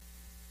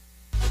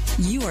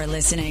You are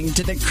listening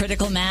to the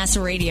Critical Mass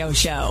Radio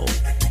Show,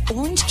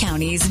 Orange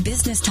County's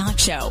business talk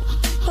show,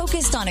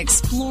 focused on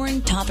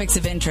exploring topics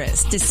of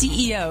interest to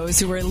CEOs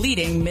who are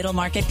leading middle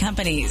market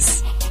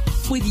companies.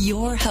 With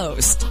your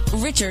host,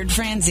 Richard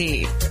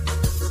Franzi.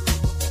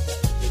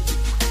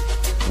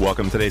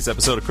 Welcome to today's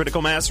episode of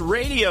Critical Mass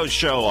Radio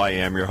Show. I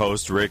am your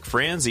host, Rick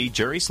Franzi.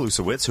 Jerry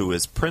Slusowitz, who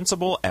is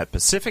principal at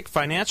Pacific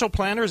Financial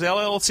Planners,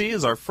 LLC,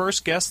 is our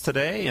first guest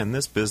today. And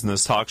this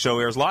business talk show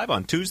airs live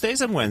on Tuesdays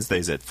and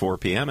Wednesdays at 4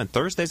 p.m. and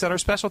Thursdays at our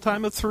special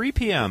time of 3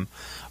 p.m.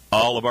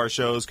 All of our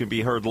shows can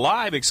be heard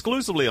live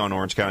exclusively on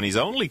Orange County's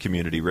only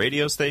community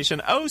radio station,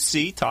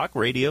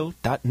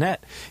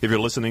 OCTalkRadio.net. If you're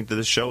listening to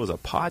this show as a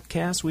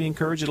podcast, we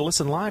encourage you to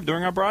listen live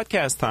during our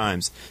broadcast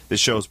times. This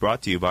show is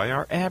brought to you by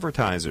our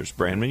advertisers,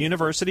 Brandman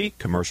University,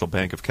 Commercial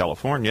Bank of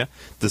California,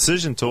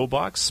 Decision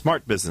Toolbox,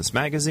 Smart Business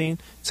Magazine,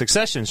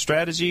 Succession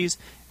Strategies,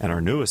 and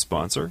our newest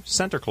sponsor,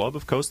 Center Club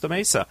of Costa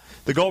Mesa.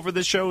 The goal for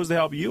this show is to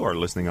help you, our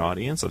listening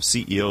audience of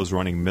CEOs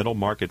running middle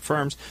market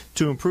firms,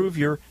 to improve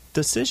your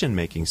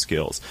decision-making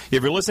skills.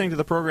 If you're listening to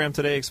the program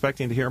today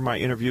expecting to hear my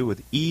interview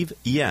with Eve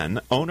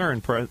Yen, owner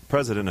and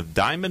president of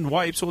Diamond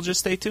Wipes, well, just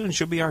stay tuned.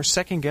 She'll be our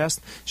second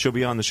guest. She'll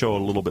be on the show a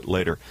little bit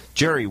later.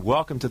 Jerry,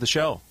 welcome to the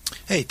show.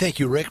 Hey, thank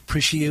you, Rick.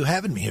 Appreciate you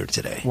having me here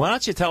today. Why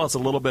don't you tell us a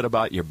little bit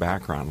about your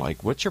background?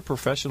 Like, what's your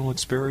professional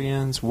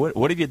experience?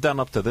 What have you done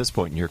up to this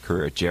point in your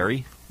career,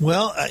 Jerry?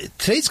 Well,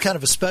 today's kind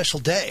of a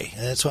special day,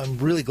 and so I'm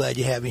really glad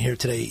you have me here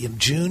today.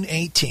 June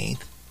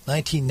 18th,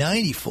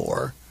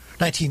 2004.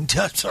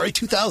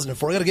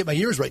 I got to get my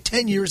years right.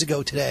 10 years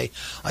ago today,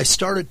 I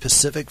started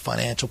Pacific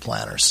Financial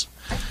Planners.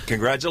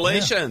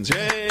 Congratulations.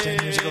 Yeah. Yay.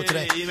 10 years ago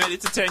today. You made it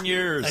to 10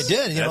 years. I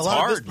did. That's a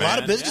hard, lot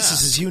of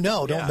businesses, as you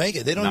know, don't make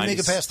it. They don't even make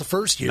it past the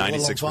first year.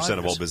 96%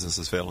 of all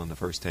businesses fail in the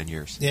first 10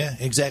 years. Yeah,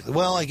 exactly.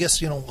 Well, I guess,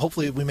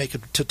 hopefully we make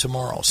it to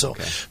tomorrow. So,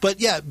 okay.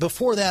 But yeah,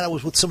 before that, I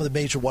was with some of the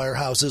major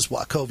wirehouses,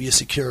 Wachovia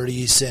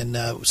Securities and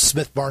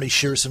Smith Barney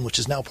Shearson, which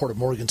is now part of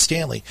Morgan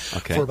Stanley,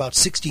 for about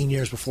 16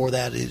 years. Before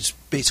that is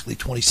basically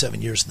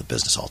 27 years in the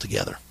business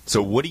altogether.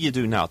 So what do you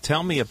do now?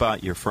 Tell me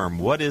about your firm.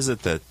 What is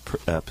it that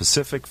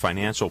Pacific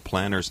Financial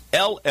Planners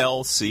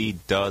LLC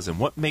does, and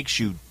what makes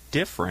you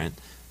different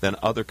than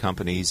other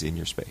companies in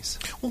your space?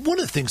 Well, one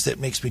of the things that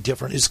makes me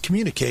different is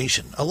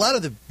communication. A lot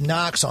of the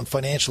knocks on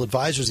financial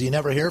advisors, you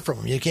never hear from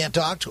them. You can't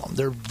talk to them.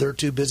 They're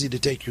too busy to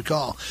take your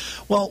call.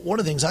 Well, one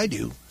of the things I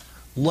do,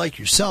 like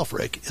yourself,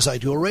 Rick, is I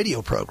do a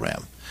radio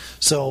program.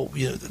 So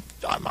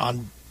I'm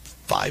on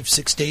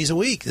 5-6 days a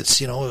week. It's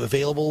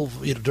available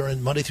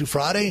during Monday through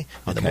Friday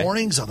in the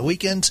mornings, on the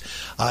weekends.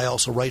 I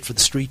also write for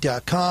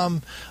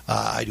TheStreet.com.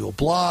 I do a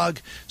blog.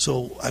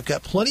 So I've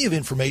got plenty of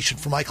information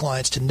for my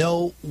clients to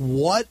know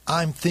what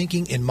I'm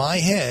thinking in my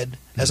head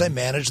as I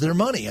manage their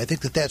money. I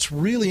think that that's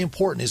really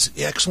important, is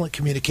excellent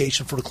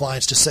communication for the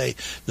clients to say,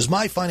 does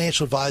my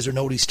financial advisor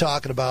know what he's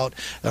talking about?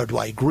 Or do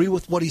I agree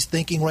with what he's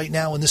thinking right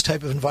now in this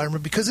type of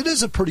environment? Because it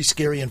is a pretty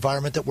scary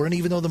environment that we're in,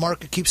 even though the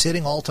market keeps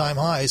hitting all-time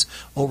highs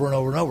over and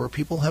over and over.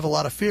 People have a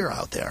lot of fear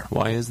out there.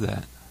 Why is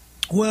that?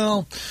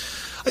 Well,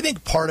 I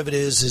think part of it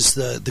is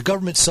the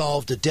government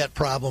solved a debt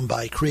problem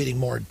by creating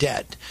more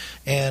debt.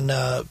 And,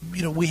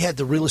 we had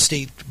the real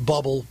estate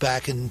bubble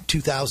back in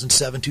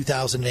 2007,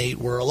 2008,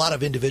 where a lot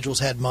of individuals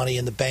had money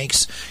and the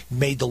banks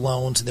made the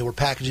loans, and they were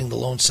packaging the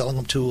loans, selling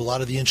them to a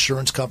lot of the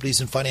insurance companies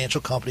and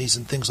financial companies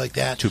and things like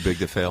that. Too big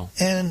to fail.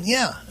 And,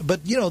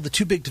 but, the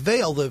too big to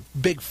fail, the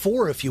big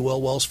four, if you will,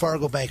 Wells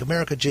Fargo, Bank of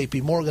America,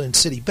 J.P. Morgan, and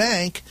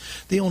Citibank,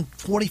 they owned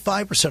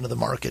 45% of the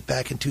market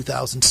back in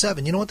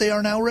 2007. You know what they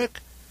are now, Rick?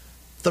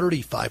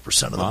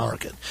 35% of the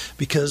market,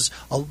 because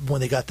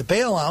when they got the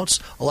bailouts,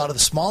 a lot of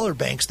the smaller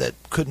banks that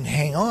couldn't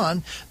hang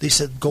on, they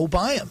said, go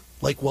buy them.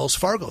 Like Wells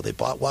Fargo, they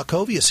bought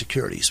Wachovia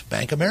Securities.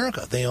 Bank of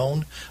America, they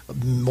own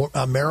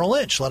Merrill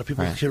Lynch. A lot of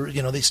people,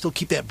 they still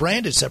keep that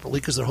branded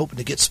separately because they're hoping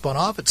to get spun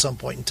off at some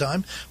point in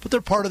time, but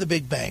they're part of the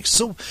big banks.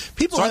 So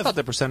I thought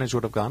the percentage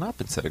would have gone up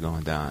instead of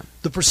going down.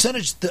 The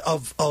percentage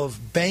of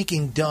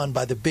banking done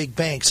by the big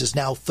banks is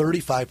now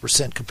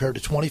 35% compared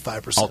to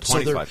 25%. Oh,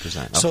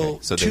 25%.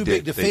 So too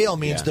big to fail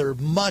means they're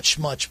much,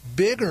 much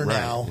bigger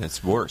now.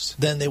 It's worse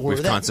than they were.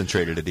 We've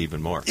concentrated it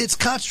even more. It's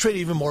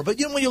concentrated even more. But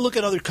when you look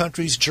at other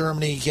countries,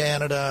 Germany, Canada,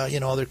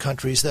 other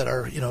countries that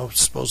are,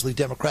 supposedly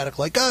democratic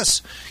like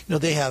us,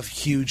 they have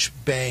huge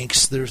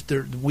banks.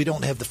 We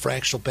don't have the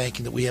fractional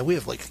banking that we have. We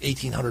have like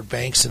 1,800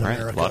 banks in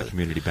America. A lot of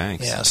community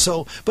banks. Yeah.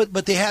 So,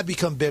 but they have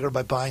become bigger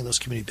by buying those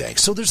community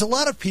banks. So there's a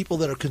lot of people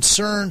that are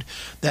concerned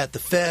that the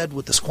Fed,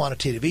 with this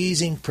quantitative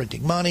easing,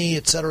 printing money,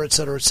 et cetera,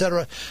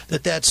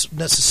 that's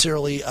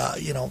necessarily,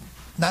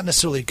 not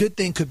necessarily a good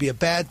thing, could be a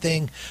bad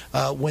thing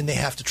when they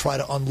have to try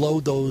to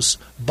unload those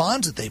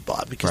bonds that they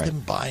bought, because they've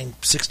been buying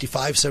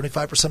 65,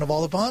 75% of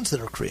all the bonds that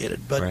are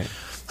created. But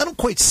I don't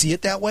quite see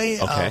it that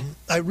way. Okay.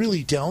 I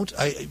really don't.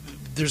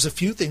 There's a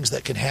few things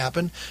that can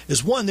happen.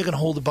 Is one, they're going to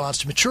hold the bonds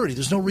to maturity.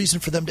 There's no reason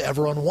for them to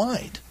ever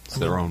unwind. It's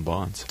their own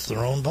bonds. It's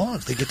their own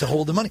bonds. They get to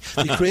hold the money.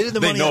 They created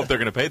the money. They know if they're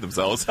going to pay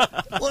themselves.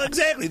 Well,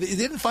 exactly. They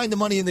didn't find the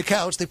money in the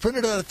couch. They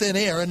printed it out of thin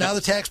air, and now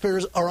the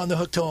taxpayers are on the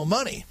hook to owe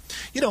money.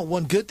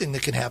 One good thing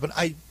that can happen,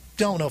 I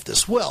don't know if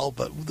this will,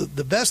 but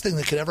the best thing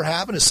that could ever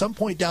happen is some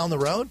point down the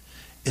road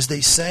is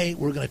they say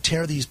we're going to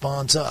tear these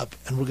bonds up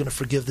and we're going to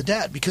forgive the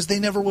debt because they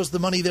never was the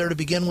money there to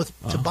begin with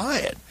to buy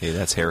it. Hey,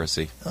 that's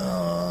heresy.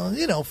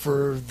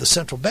 For the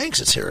central banks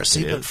it's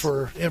heresy, but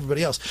for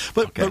everybody else.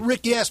 But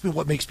Rick, you asked me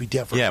what makes me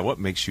different. Yeah, what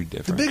makes you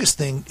different? The biggest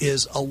thing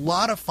is a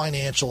lot of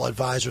financial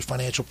advisors,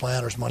 financial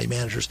planners, money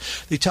managers,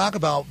 they talk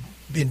about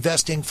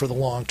investing for the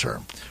long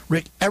term.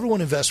 Rick, everyone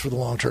invests for the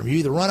long term. You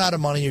either run out of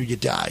money or you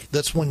die.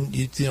 That's when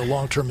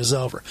long term is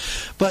over.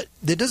 But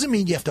that doesn't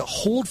mean you have to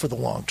hold for the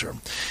long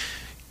term.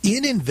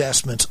 In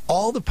investments,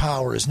 all the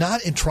power is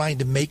not in trying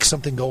to make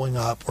something going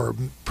up or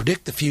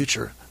predict the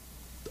future.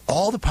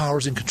 All the power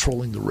is in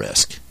controlling the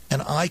risk.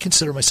 And I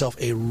consider myself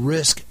a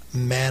risk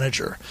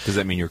manager. Does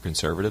that mean you're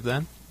conservative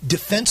then?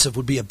 Defensive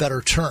would be a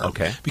better term.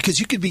 Okay.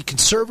 Because you could be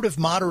conservative,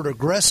 moderate, or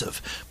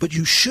aggressive, but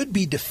you should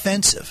be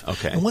defensive.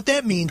 Okay. And what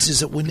that means is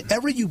that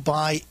whenever you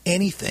buy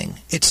anything,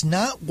 it's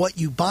not what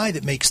you buy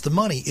that makes the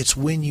money, it's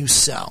when you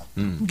sell.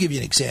 I'll give you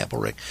an example,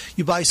 Rick.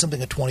 You buy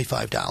something at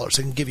 $25.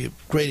 I can give you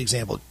a great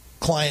example.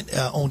 Client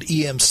owned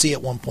EMC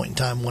at one point in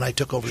time when I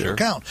took over their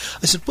account.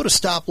 I said, put a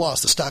stop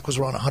loss. The stock was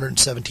around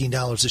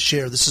 $117 a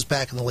share. This is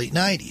back in the late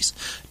 90s.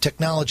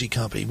 Technology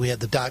company. We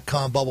had the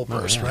dot-com bubble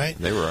burst, right?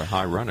 They were a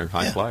high runner,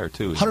 high flyer,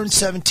 too.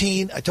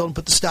 117. I told him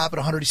put the stop at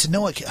 100. He said,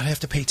 no, I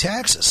have to pay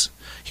taxes.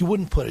 He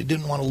wouldn't put it. He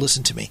didn't want to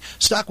listen to me.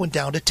 Stock went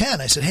down to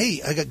 10. I said,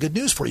 hey, I got good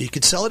news for you. You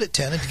could sell it at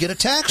 10 and get a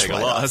tax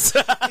write-off.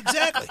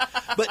 Exactly.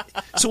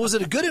 But so was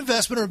it a good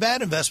investment or a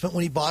bad investment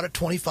when he bought a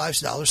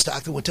 $25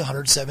 stock that went to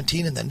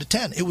 117 and then to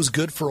 10? It was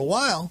good for a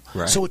while.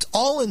 Right. So it's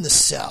all in the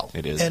sell.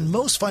 It is. And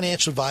most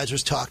financial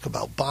advisors talk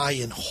about buy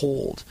and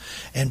hold.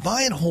 And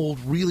buy and hold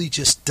really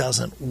just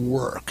doesn't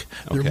work.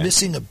 They're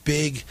missing a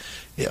big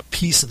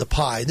piece of the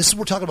pie. This is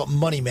we're talking about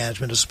money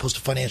management as opposed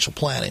to financial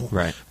planning.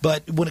 Right.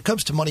 But when it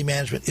comes to money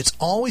management, it's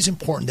always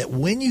important that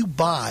when you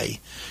buy,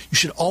 you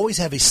should always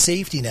have a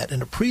safety net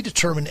and a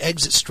predetermined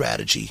exit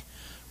strategy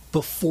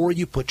before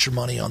you put your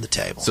money on the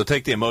table. So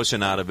take the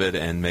emotion out of it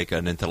and make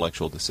an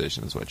intellectual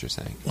decision is what you're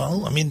saying.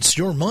 Well, I mean, it's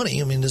your money.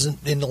 I mean,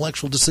 isn't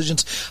intellectual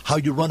decisions how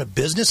you run a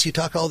business? You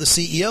talk to all the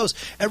CEOs.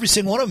 Every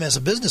single one of them has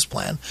a business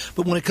plan.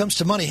 But when it comes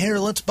to money, here,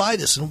 let's buy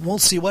this and we'll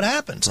see what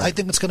happens. Right. I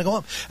think it's going to go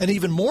up. And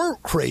even more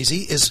crazy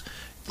is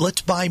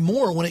let's buy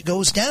more when it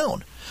goes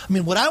down. I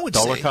mean, what I would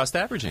say... Dollar cost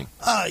averaging.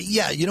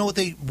 Yeah. You know what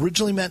they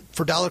originally meant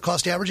for dollar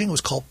cost averaging? It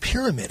was called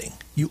pyramiding.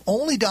 You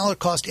only dollar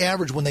cost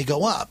average when they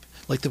go up.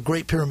 Like the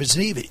Great Pyramids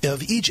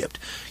of Egypt.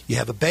 You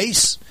have a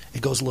base,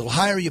 it goes a little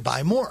higher, you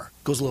buy more.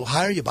 It goes a little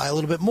higher, you buy a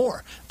little bit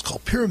more. It's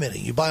called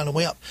pyramiding. You buy on the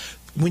way up.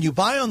 When you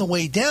buy on the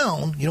way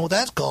down, you know what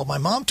that's called? My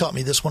mom taught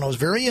me this when I was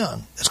very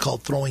young. It's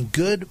called throwing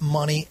good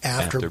money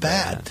after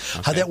bad.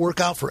 Okay. How'd that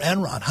work out for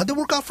Enron? How'd that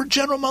work out for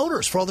General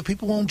Motors, for all the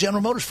people who own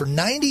General Motors? For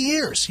 90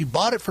 years. You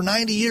bought it for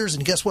 90 years,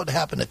 and guess what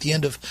happened at the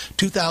end of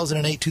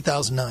 2008,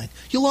 2009?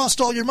 You lost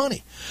all your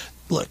money.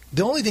 Look,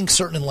 the only thing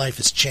certain in life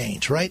is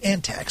change, right?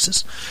 And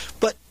taxes.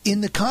 But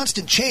in the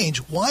constant change,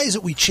 why is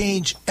it we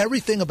change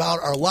everything about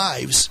our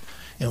lives?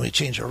 You know, we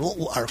change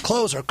our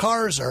clothes, our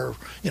cars, our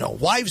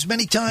wives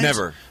many times.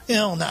 Never.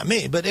 Not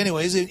me. But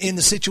anyways, in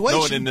the situation,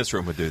 no one in this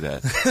room would do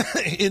that.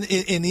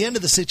 in the end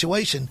of the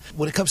situation,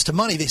 when it comes to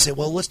money, they say,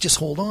 "Well, let's just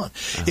hold on."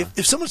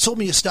 If someone sold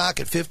me a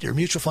stock at 50 or a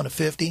mutual fund at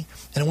 50,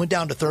 and it went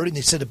down to 30, and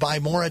they said to buy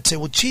more, I'd say,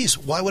 "Well, geez,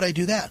 why would I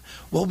do that?"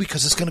 Well,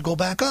 because it's going to go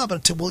back up. And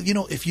I'd say, "Well,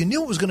 if you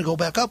knew it was going to go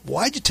back up,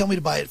 why'd you tell me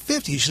to buy it at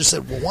 50? You should have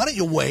said, well, why don't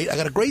you wait? I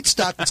got a great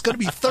stock that's going to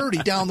be 30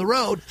 down the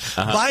road.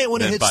 Buy it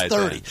when it hits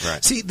 30."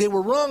 Right. See, they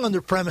were wrong on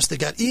their premise. They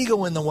got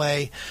ego in the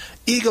way.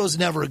 Ego is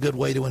never a good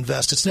way to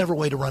invest. It's never a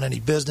way to run any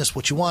business.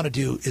 What you want to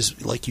do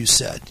is, like you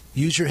said,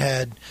 use your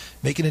head,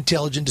 make an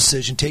intelligent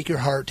decision, take your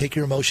heart, take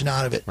your emotion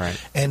out of it,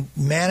 and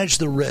manage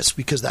the risk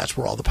because that's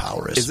where all the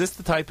power is. Is this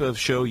the type of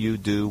show you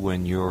do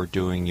when you're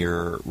doing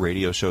your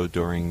radio show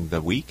during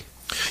the week?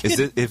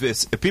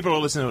 If people are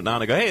listening to it now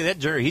and they go, hey, that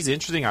Jerry, he's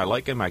interesting, I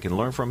like him, I can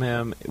learn from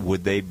him,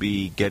 would they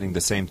be getting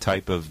the same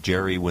type of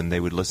Jerry when they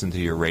would listen to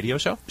your radio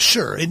show?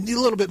 Sure, and a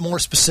little bit more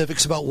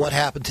specifics about what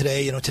happened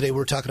today. Today we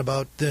were talking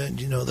about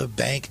the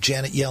bank,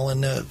 Janet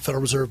Yellen,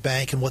 Federal Reserve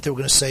Bank, and what they were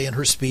going to say in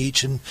her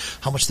speech and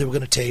how much they were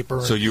going to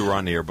taper. So you were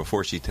on the air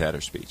before she had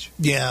her speech?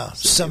 Yeah,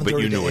 7:30.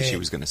 But you knew what she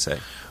was going to say.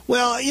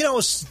 Well, I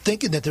was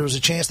thinking that there was a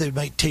chance they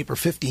might taper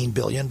 $15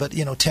 billion, but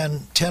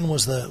 10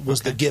 was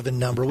the given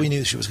number. We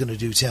knew she was going to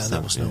do 10.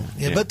 That was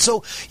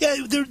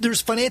But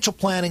there's financial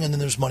planning and then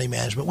there's money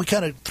management. We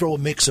kind of throw a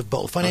mix of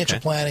both. Financial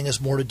planning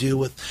has more to do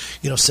with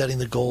setting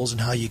the goals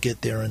and how you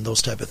get there and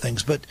those type of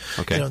things. But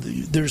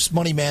there's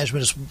money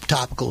management is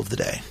topical of the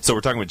day. So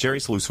we're talking with Jerry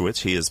Slusewicz.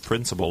 He is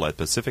principal at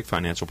Pacific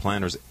Financial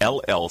Planners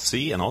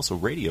LLC and also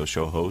radio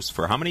show host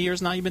for how many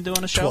years now you've been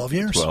doing a show? 12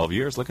 years. 12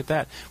 years. Look at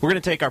that. We're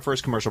going to take our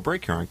first commercial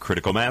break here on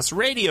Critical Mass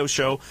Radio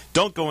Show.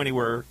 Don't go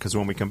anywhere because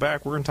when we come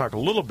back, we're going to talk a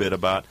little bit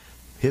about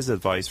his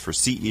advice for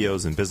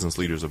CEOs and business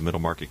leaders of middle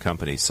market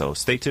companies. So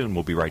stay tuned.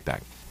 We'll be right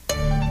back.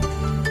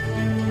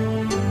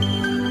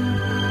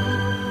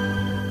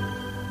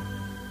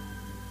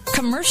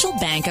 Commercial Commercial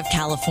Bank of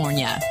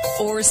California,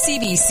 or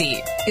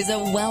CBC, is a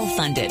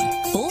well-funded,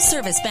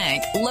 full-service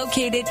bank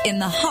located in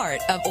the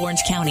heart of Orange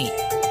County.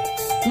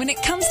 When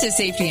it comes to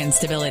safety and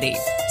stability,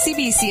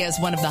 CBC has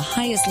one of the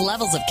highest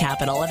levels of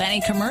capital of any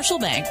commercial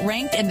bank,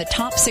 ranked in the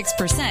top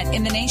 6%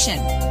 in the nation.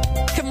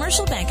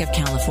 Commercial Bank of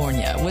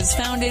California was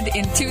founded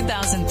in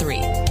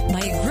 2003 by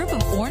a group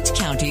of Orange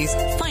County's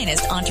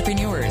finest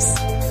entrepreneurs.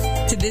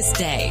 To this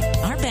day,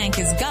 our bank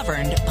is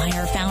governed by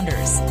our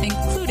founders,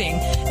 including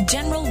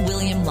General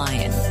William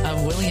Lyon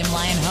of William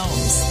Lyon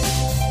Homes,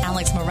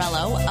 Alex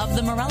Morello of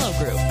the Morello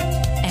Group,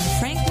 and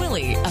Frank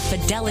Willey of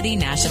Fidelity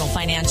National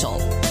Financial,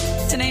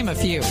 to name a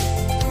few.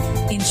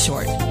 In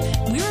short,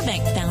 we're a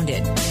bank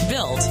founded,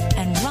 built,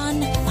 and run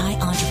by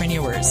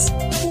entrepreneurs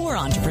for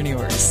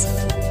entrepreneurs.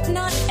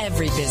 Not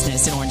every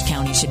business in Orange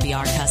County should be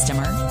our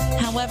customer.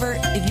 However,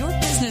 if your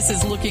business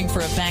is looking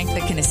for a bank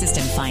that can assist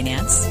in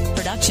finance,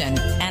 production,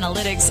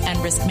 analytics, and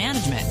risk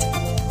management,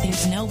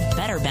 there's no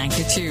better bank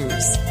to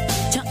choose.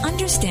 To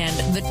understand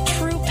the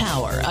true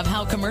power of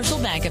how Commercial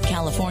Bank of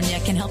California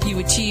can help you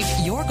achieve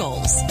your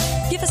goals,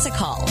 give us a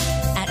call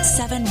at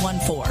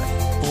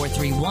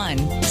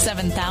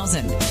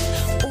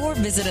 714-431-7000 or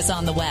visit us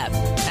on the web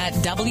at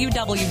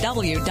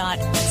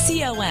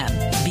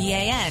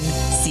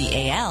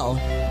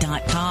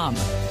www.combancal.com.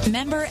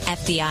 Member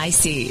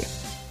FDIC.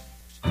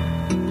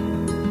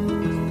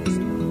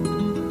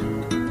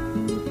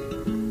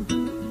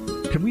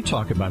 Can we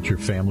talk about your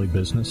family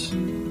business?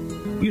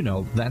 You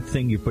know, that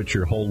thing you put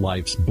your whole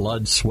life's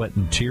blood, sweat,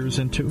 and tears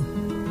into?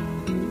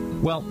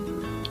 Well,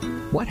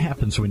 what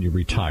happens when you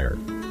retire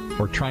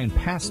or try and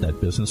pass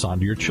that business on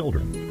to your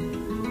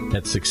children?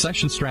 At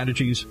Succession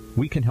Strategies,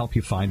 we can help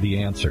you find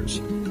the answers.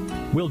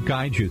 We'll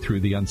guide you through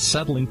the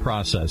unsettling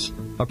process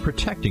of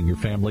protecting your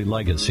family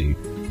legacy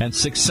and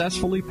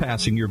successfully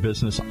passing your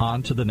business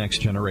on to the next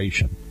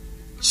generation,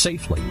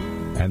 safely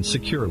and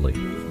securely,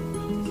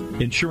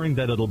 ensuring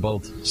that it'll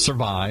both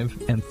survive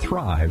and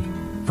thrive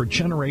for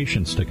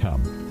generations to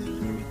come.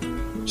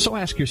 So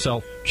ask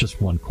yourself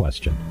just one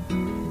question.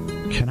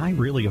 Can I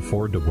really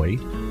afford to wait?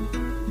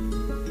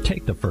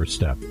 Take the first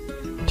step.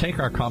 Take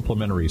our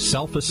complimentary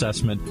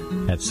self-assessment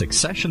at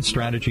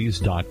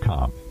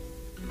successionstrategies.com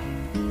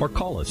or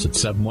call us at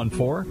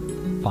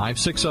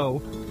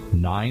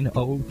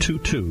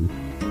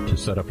 714-560-9022 to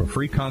set up a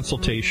free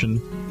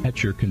consultation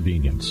at your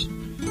convenience.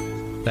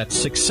 That's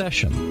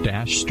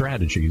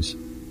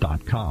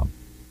succession-strategies.com.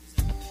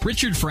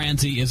 Richard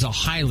Franzi is a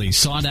highly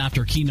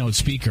sought-after keynote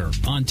speaker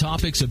on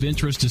topics of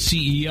interest to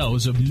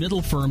CEOs of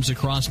middle firms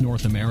across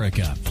North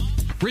America.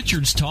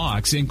 Richard's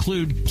talks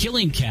include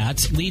Killing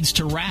Cats Leads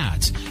to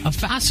Rats, a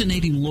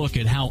fascinating look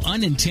at how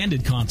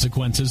unintended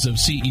consequences of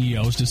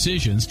CEOs'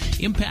 decisions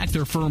impact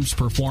their firm's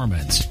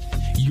performance.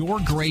 Your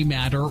Gray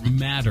Matter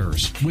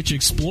Matters, which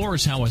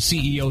explores how a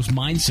CEO's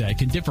mindset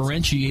can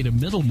differentiate a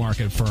middle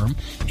market firm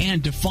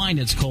and define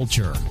its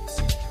culture.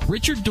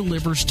 Richard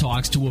delivers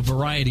talks to a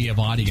variety of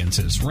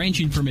audiences,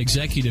 ranging from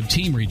executive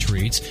team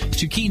retreats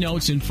to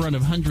keynotes in front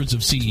of hundreds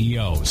of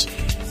CEOs.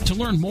 To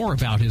learn more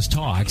about his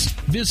talks,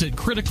 visit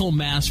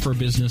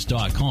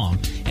criticalmassforbusiness.com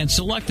and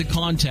select the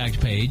contact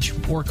page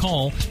or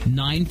call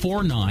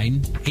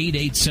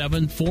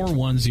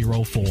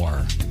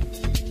 949-887-4104.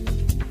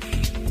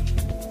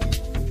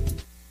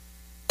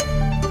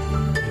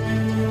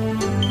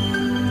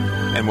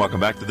 And welcome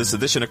back to this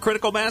edition of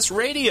Critical Mass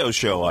Radio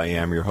Show. I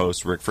am your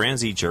host, Rick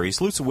Franzi. Jerry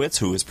Slutzowitz,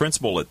 who is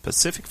principal at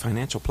Pacific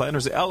Financial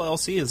Planners,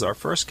 LLC, is our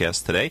first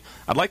guest today.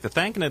 I'd like to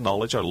thank and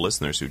acknowledge our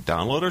listeners who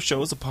download our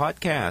show as a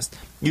podcast.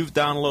 You've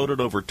downloaded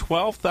over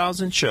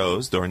 12,000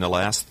 shows during the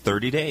last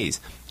 30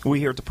 days. We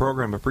here at the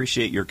program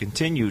appreciate your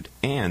continued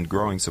and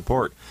growing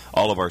support.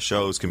 All of our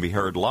shows can be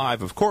heard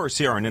live, of course,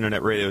 here on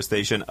internet radio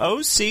station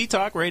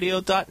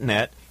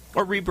octalkradio.net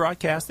or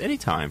rebroadcast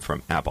anytime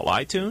from Apple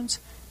iTunes,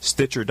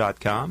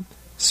 Stitcher.com,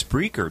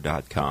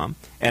 Spreaker.com,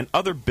 and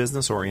other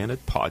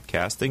business-oriented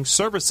podcasting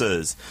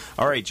services.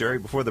 All right, Jerry,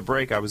 before the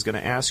break, I was going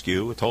to ask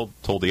you, told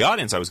the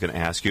audience I was going to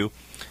ask you,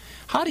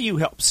 how do you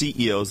help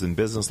CEOs and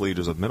business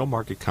leaders of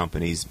middle-market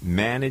companies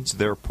manage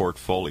their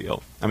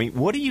portfolio? I mean,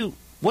 what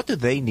do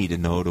they need to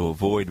know to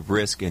avoid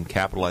risk and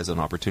capitalize on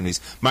opportunities?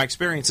 My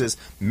experience is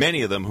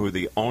many of them who are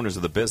the owners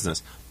of the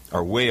business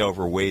are way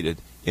overweighted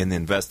in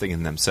investing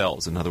in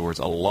themselves. In other words,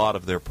 a lot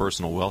of their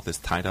personal wealth is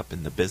tied up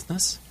in the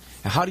business.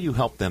 How do you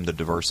help them to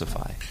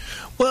diversify?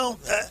 Well,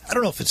 I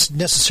don't know if it's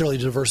necessarily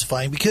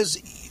diversifying, because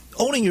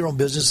owning your own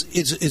business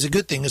is a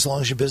good thing as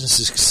long as your business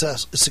is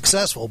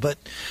successful. But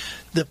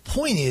the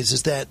point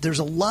is that there's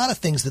a lot of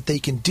things that they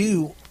can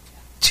do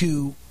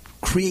to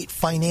create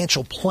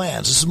financial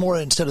plans. This is more,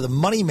 instead of the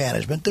money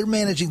management, they're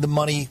managing the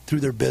money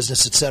through their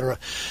business, etc.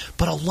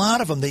 But a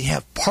lot of them, they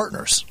have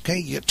partners. Okay,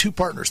 you have 2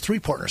 partners, 3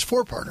 partners,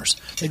 4 partners.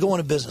 They go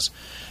into business.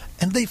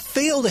 And they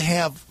fail to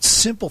have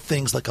simple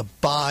things like a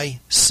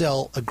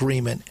buy-sell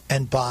agreement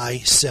and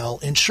buy-sell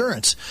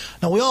insurance.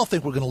 Now, we all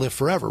think we're going to live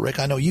forever, Rick.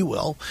 I know you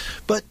will.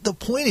 But the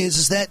point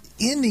is that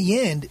in the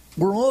end,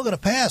 we're all going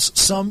to pass,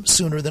 some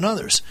sooner than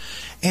others.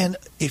 And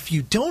if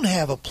you don't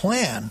have a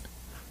plan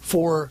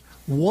for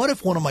What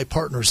if one of my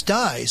partners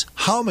dies?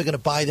 How am I going to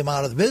buy them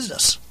out of the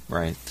business?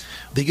 Right.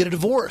 They get a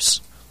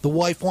divorce. The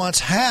wife wants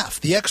half.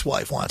 The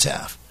ex-wife wants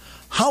half.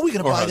 How are we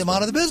going to buy them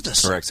out of the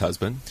business? Or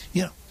ex-husband.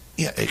 Yeah,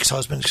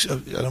 ex-husband.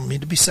 I don't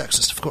mean to be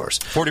sexist, of course.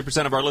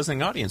 40% of our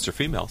listening audience are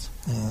females.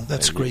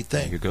 That's a great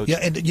thing. There you go. Yeah,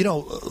 and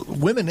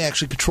women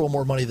actually control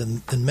more money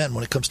than men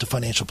when it comes to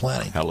financial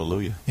planning.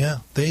 Hallelujah. Yeah,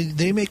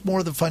 they make more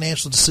of the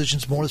financial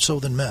decisions more so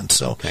than men.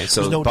 So, okay,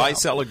 so no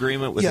buy-sell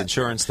agreement with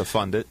insurance to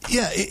fund it.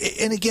 Yeah,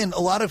 and again,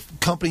 a lot of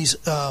companies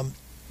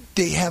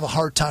they have a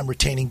hard time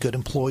retaining good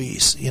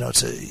employees.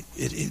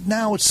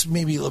 Now it's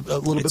maybe a little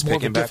bit more. It's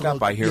picking back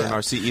up. I hear in our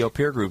CEO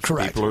peer groups,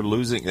 correct. People are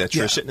losing.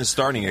 Attrition is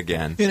starting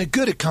again. In a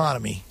good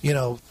economy,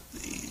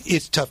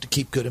 it's tough to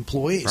keep good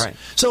employees. Right.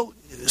 So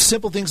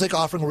simple things like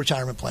offering a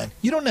retirement plan.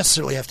 You don't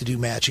necessarily have to do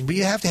matching, but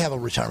you have to have a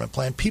retirement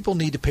plan. People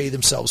need to pay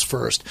themselves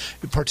first.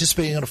 You're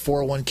participating in a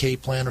 401k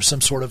plan or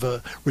some sort of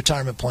a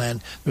retirement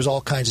plan. There's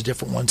all kinds of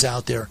different ones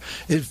out there.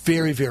 It's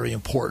very, very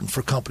important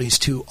for companies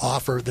to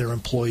offer their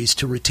employees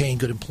to retain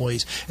good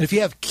employees. And if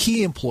you have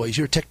key employees,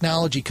 you're a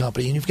technology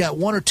company, and you've got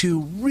one or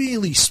two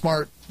really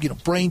smart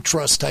brain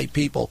trust type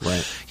people.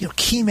 Right.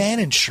 Key man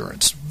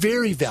insurance,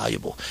 very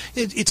valuable.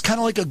 It's kind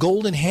of like a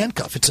golden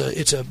handcuff.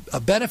 It's a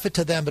benefit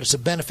to them, but it's a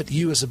benefit to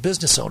you as a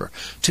business owner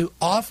to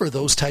offer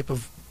those type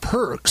of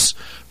perks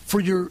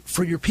for your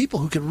people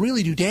who could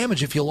really do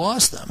damage if you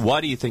lost them. Why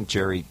do you think,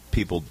 Jerry,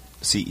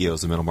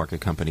 CEOs of middle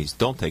market companies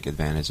don't take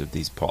advantage of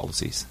these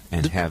policies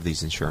and have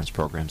these insurance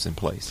programs in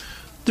place?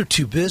 They're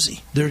too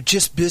busy. They're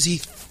just busy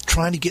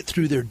trying to get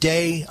through their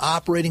day,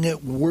 operating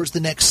it. Where's the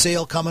next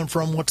sale coming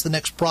from? What's the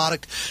next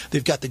product?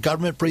 They've got the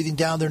government breathing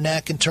down their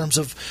neck in terms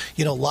of,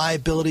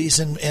 liabilities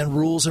and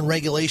rules and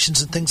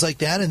regulations and things like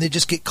that. And they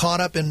just get caught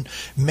up in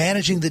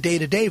managing the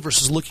day-to-day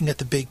versus looking at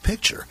the big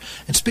picture.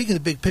 And speaking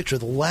of the big picture,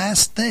 the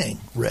last thing,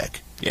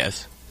 Rick.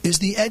 Yes. Is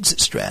the exit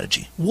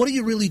strategy. What are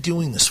you really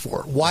doing this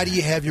for? Why do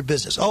you have your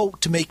business? Oh,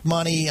 to make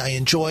money. I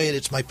enjoy it.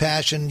 It's my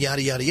passion,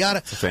 yada, yada, yada.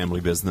 It's a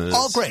family business.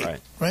 All great,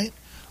 right?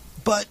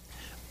 But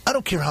I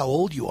don't care how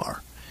old you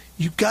are.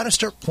 You've got to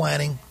start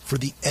planning for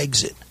the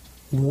exit.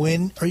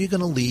 When are you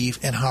going to leave,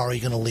 and how are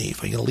you going to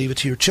leave? Are you going to leave it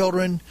to your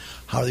children?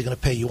 How are they going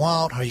to pay you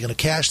out? How are you going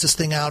to cash this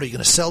thing out? Are you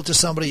going to sell it to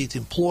somebody, to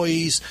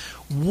employees?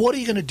 What are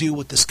you going to do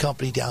with this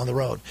company down the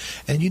road?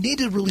 And you need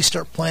to really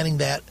start planning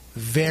that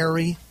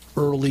very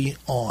early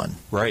on.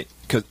 Right.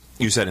 Because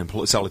you said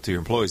sell it to your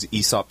employees.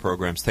 ESOP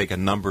programs take a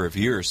number of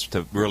years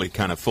to really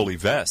kind of fully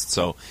vest.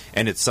 So,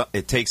 and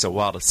it takes a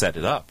while to set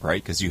it up,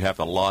 right? Because you have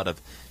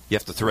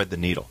to thread the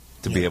needle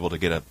to be able to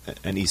get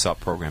an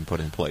ESOP program put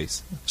in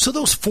place. So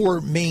those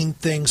four main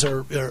things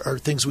are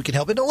things we can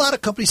help. And a lot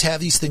of companies have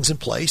these things in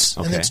place.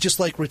 Okay. And it's just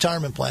like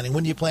retirement planning.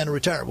 When do you plan to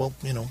retire? Well,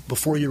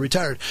 before you're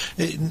retired.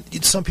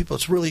 Some people,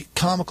 it's really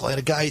comical. I had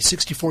a guy,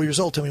 64 years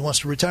old, tell me he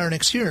wants to retire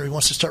next year. He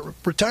wants to start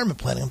retirement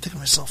planning. I'm thinking to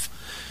myself,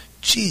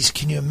 geez,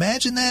 can you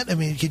imagine that? I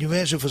mean, can you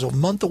imagine if it was a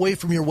month away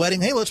from your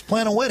wedding? Hey, let's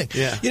plan a wedding.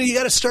 Yeah. You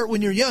got to start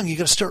when you're young. You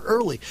got to start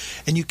early,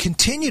 and you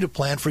continue to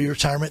plan for your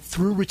retirement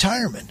through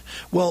retirement.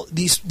 Well,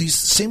 these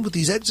same with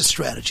these exit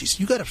strategies.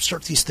 You got to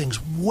start these things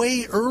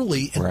way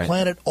early and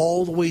plan it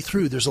all the way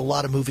through. There's a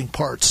lot of moving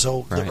parts,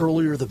 so the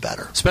earlier the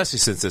better. Especially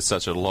since it's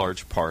such a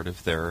large part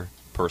of their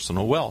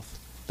personal wealth.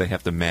 They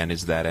have to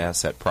manage that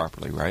asset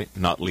properly, right?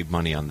 Not leave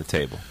money on the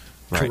table.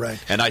 Right.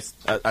 Correct. And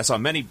I saw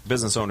many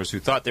business owners who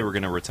thought they were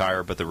going to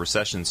retire, but the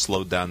recession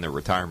slowed down their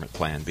retirement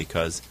plan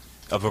because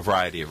of a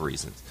variety of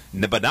reasons.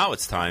 But now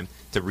it's time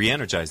to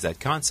re-energize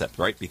that concept,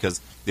 right? Because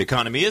the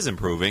economy is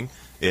improving.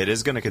 It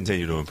is going to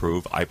continue to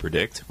improve, I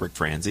predict. Rick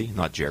Franzi,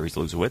 not Jerry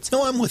Zluzewicz.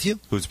 No, I'm with you.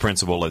 Who's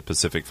principal at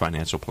Pacific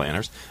Financial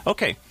Planners.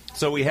 Okay,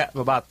 so we have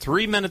about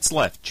 3 minutes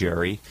left,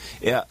 Jerry.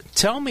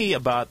 Tell me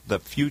about the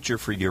future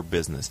for your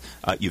business.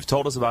 You've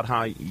told us about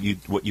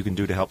what you can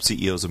do to help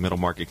CEOs of middle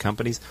market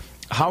companies.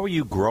 How are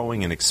you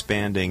growing and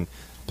expanding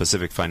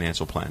Pacific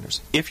Financial Planners?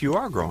 If you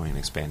are growing and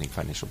expanding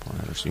Financial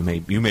Planners, you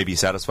may be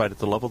satisfied at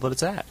the level that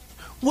it's at.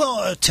 Well,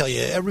 I'll tell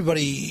you,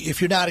 everybody,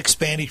 if you're not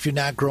expanding, if you're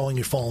not growing,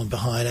 you're falling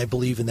behind. I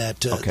believe in that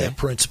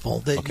principle,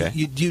 that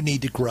you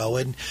need to grow.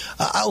 And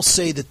I'll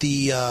say that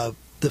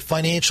the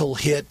financial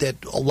hit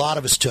that a lot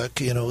of us took,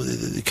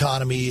 the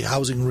economy,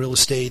 housing, real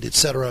estate, et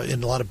cetera,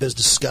 and a lot of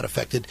businesses got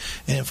affected.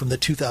 And from the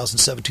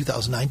 2007,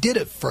 2009 did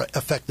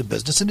affect the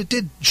business, and it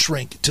did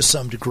shrink to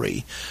some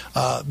degree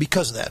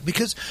because of that.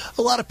 Because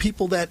a lot of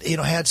people that,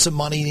 had some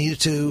money needed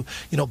to,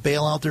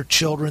 bail out their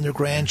children, their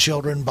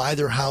grandchildren, buy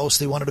their house.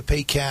 They wanted to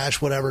pay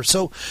cash, whatever.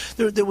 So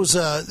there was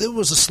a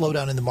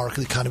slowdown in the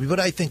market economy, but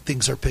I think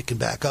things are picking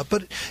back up.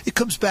 But it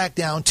comes back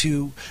down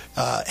to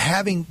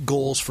having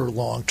goals for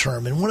long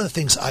term. And one of the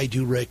things I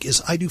do, Rick,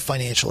 is I do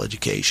financial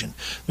education.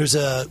 There's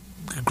a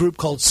group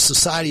called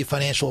Society of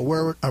Financial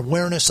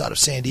Awareness out of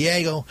San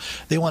Diego.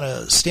 They want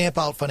to stamp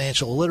out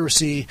financial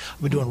literacy.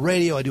 I've been doing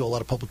radio. I do a lot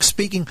of public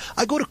speaking.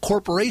 I go to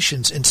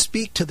corporations and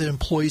speak to the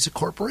employees of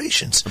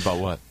corporations. About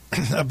what?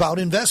 about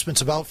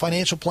investments, about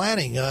financial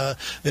planning,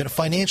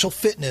 financial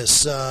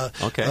fitness,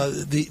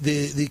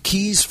 the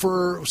keys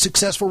for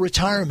successful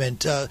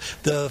retirement,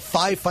 the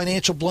 5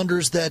 financial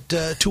blunders that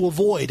to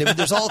avoid. I mean,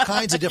 there's all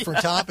kinds of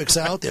different topics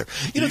out there.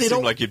 You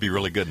seem like you'd be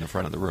really good in the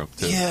front of the room,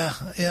 too. Yeah,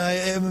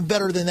 I'm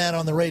better than that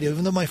on the radio,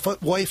 even though my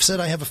wife said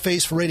I have a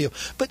face for radio.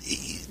 But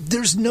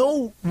there's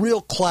no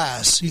real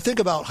class. You think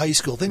about high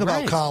school, think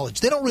about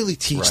college. They don't really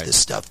teach this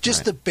stuff.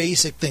 Just the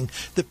basic thing,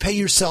 the pay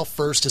yourself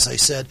first, as I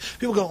said.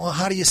 People go, well,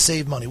 how do you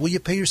save money? Well, you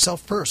pay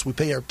yourself first. We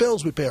pay our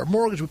bills, we pay our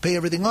mortgage, we pay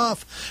everything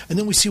off, and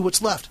then we see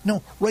what's left.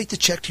 No, write the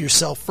check to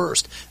yourself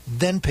first,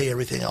 then pay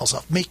everything else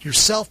off. Make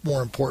yourself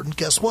more important.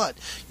 Guess what?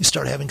 You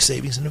start having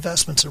savings and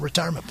investments and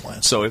retirement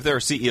plans. So if there are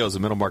CEOs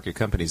of middle market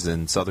companies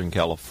in Southern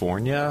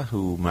California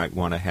who might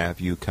want to have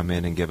you come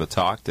in and give a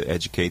talk to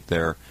educate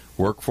their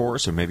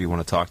workforce, or maybe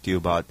want to talk to you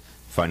about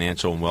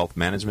financial and wealth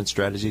management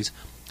strategies,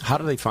 how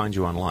do they find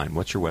you online?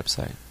 What's your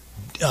website?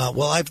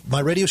 My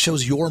radio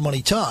show's Your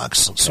Money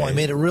Talks, so I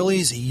made it real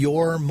easy.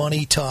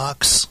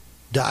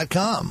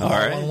 yourmoneytalks.com. All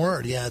right. One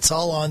word. Yeah, it's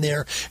all on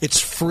there. It's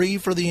free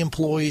for the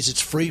employees.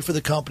 It's free for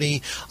the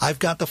company. I've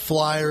got the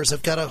flyers.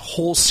 I've got a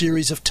whole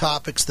series of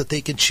topics that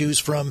they can choose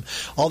from.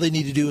 All they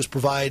need to do is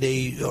provide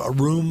a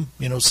room.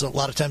 So a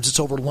lot of times it's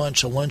over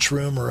lunch, a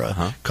lunchroom or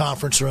a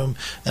conference room,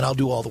 and I'll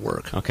do all the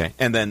work. Okay.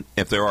 And then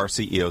if there are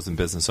CEOs and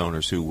business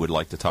owners who would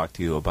like to talk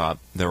to you about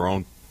their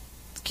own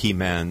key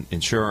man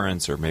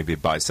insurance or maybe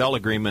buy-sell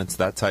agreements,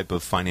 that type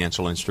of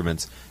financial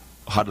instruments,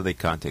 how do they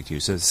contact you?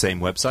 So the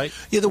same website?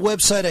 Yeah, the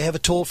website, I have a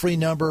toll-free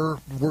number,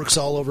 works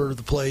all over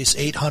the place,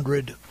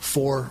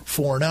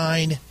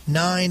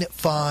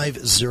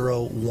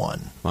 800-449-9501.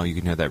 Well, you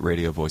can hear that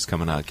radio voice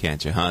coming out,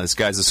 can't you, huh? This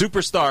guy's a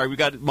superstar. We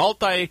got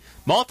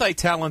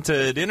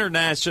multi-talented,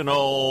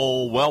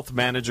 international wealth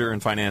manager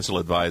and financial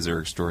advisor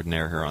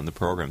extraordinaire here on the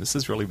program. This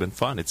has really been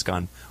fun. It's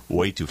gone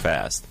way too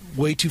fast.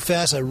 Way too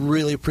fast. I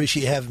really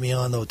appreciate having me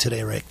on, though,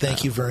 today, Rick.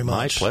 Thank you very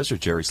much. My pleasure,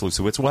 Jerry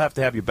Slusowitz. We'll have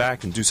to have you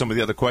back and do some of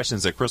the other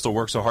questions that Crystal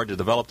worked so hard to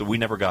develop that we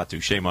never got to.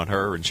 Shame on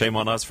her and shame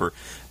on us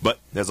but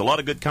there's a lot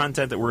of good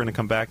content that we're going to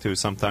come back to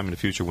sometime in the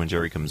future when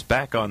Jerry comes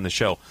back on the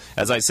show.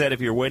 As I said,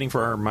 if you're waiting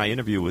for my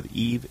interview with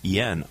Eve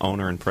Yen,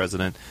 owner and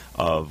president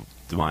of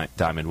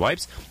Diamond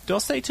Wipes,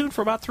 just stay tuned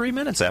for about 3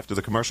 minutes after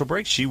the commercial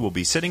break. She will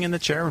be sitting in the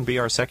chair and be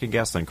our second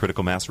guest on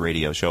Critical Mass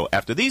Radio Show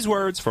after these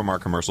words from our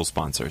commercial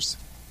sponsors.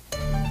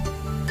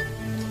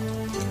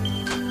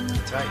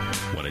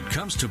 When it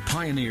comes to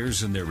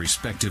pioneers in their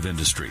respective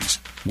industries,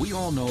 we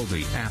all know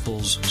the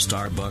Apples,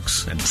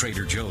 Starbucks, and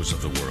Trader Joe's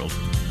of the world.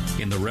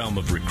 In the realm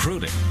of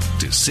recruiting,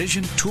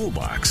 Decision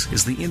Toolbox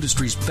is the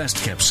industry's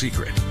best-kept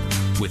secret.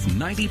 With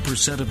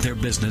 90% of their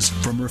business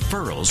from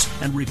referrals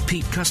and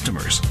repeat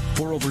customers.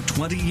 For over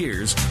 20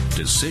 years,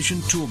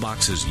 Decision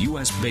Toolbox's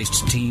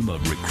U.S.-based team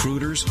of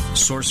recruiters,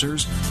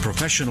 sourcers,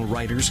 professional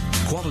writers,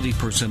 quality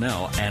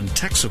personnel, and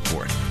tech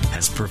support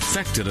has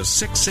perfected a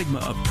Six Sigma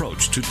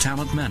approach to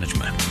talent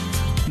management.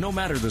 No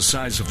matter the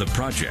size of the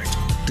project,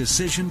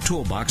 Decision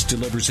Toolbox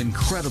delivers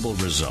incredible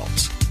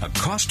results. A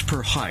cost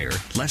per hire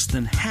less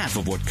than half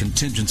of what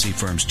contingency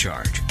firms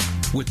charge,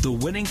 with the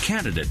winning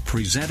candidate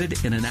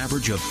presented in an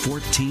average of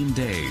 14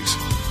 days,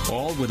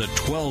 all with a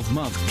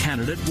 12-month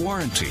candidate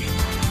warranty.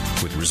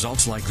 With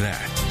results like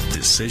that,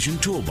 Decision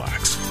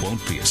Toolbox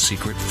won't be a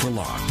secret for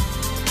long.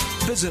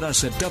 Visit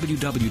us at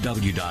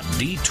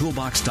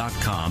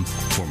www.dtoolbox.com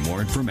for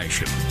more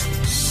information.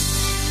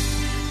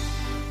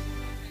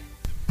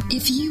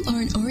 If you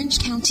are an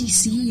Orange County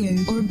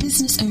CEO or a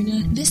business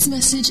owner, this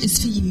message is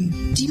for you.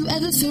 Do you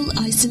ever feel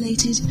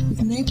isolated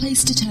with no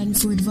place to turn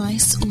for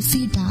advice or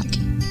feedback?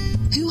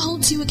 Who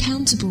holds you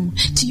accountable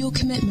to your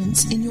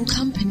commitments in your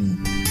company?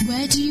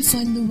 Where do you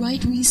find the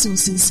right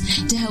resources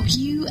to help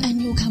you and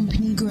your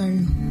company grow?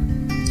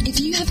 If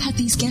you have had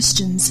these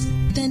questions,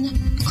 then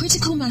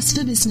Critical Mass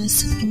for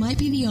Business might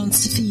be the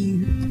answer for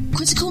you.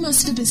 Critical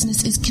Mass for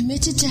Business is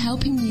committed to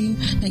helping you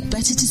make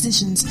better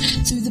decisions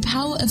through the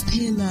power of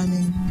peer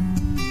learning.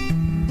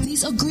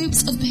 These are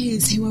groups of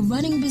peers who are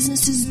running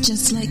businesses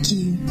just like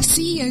you.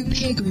 CEO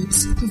Peer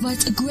Groups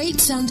provides a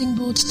great sounding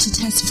board to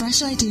test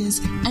fresh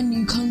ideas and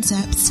new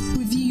concepts,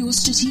 review your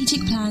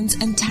strategic plans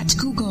and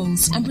tactical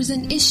goals, and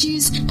present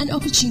issues and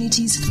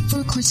opportunities for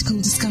a critical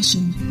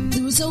discussion.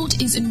 The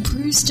result is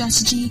improved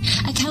strategy,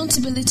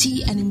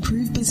 accountability, and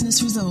improved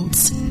business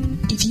results.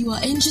 If you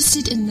are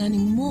interested in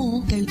learning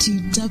more, go to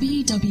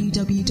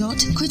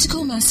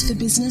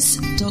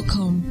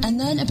www.criticalmassforbusiness.com and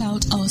learn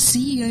about our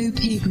CEO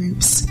Peer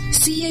Groups.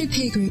 CEO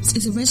Peer Groups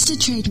is a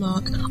registered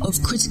trademark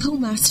of Critical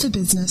Mass for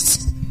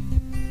Business.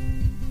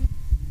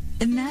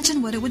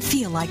 Imagine what it would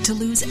feel like to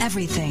lose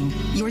everything.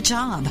 Your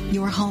job,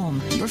 your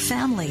home, your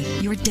family,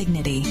 your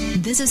dignity.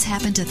 This has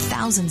happened to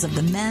thousands of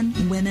the men,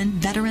 women,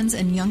 veterans,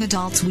 and young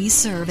adults we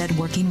serve at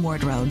Working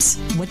Wardrobes.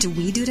 What do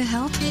we do to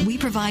help? We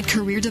provide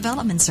career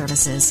development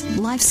services,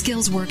 life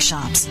skills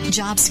workshops,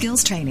 job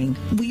skills training.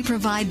 We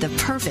provide the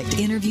perfect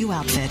interview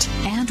outfit,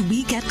 and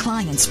we get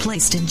clients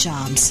placed in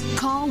jobs.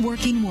 Call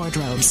Working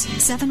Wardrobes,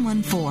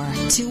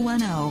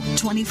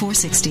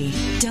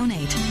 714-210-2460.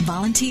 Donate,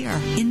 volunteer,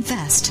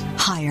 invest,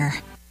 hire.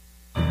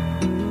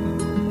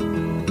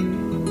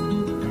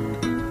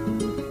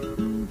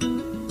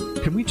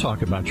 Can we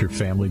talk about your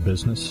family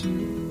business?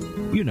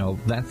 You know,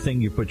 that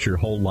thing you put your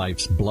whole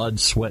life's blood,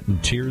 sweat,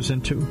 and tears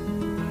into?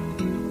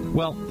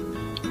 Well,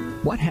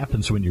 what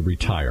happens when you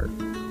retire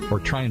or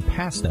try and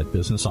pass that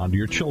business on to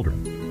your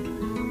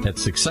children? At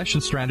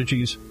Succession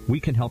Strategies, we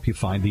can help you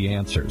find the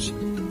answers.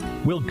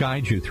 We'll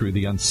guide you through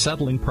the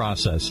unsettling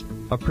process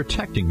of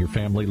protecting your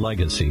family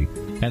legacy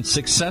and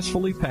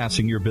successfully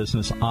passing your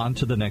business on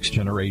to the next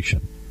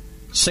generation,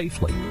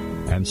 safely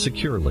and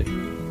securely,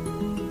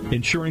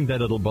 ensuring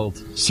that it'll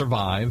both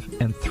survive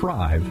and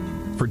thrive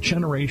for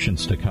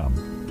generations to come.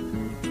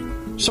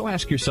 So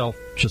ask yourself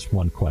just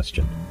one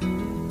question.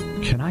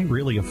 Can I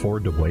really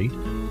afford to wait?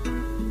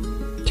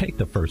 Take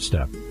the first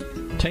step.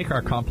 Take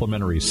our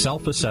complimentary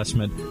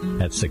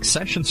self-assessment at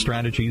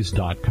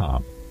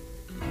successionstrategies.com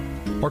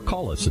or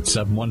call us at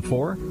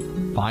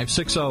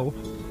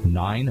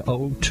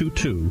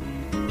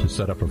 714-560-9022 to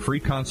set up a free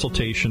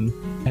consultation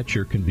at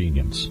your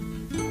convenience.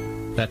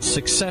 That's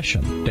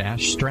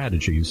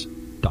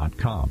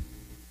succession-strategies.com.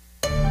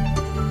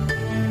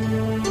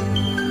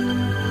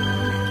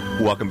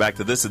 Welcome back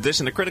to this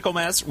edition of Critical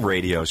Mass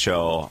Radio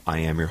Show. I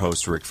am your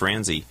host, Rick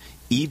Franzi.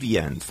 Eve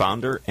Yen,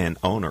 founder and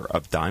owner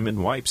of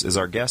Diamond Wipes, is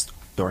our guest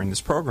during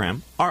this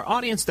program. Our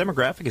audience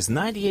demographic is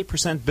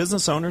 98%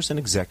 business owners and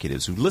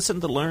executives who listen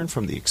to learn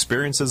from the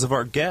experiences of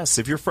our guests.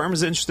 If your firm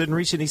is interested in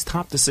reaching these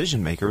top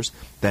decision makers,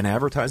 then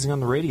advertising on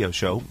the radio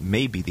show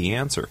may be the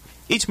answer.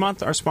 Each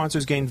month, our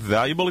sponsors gain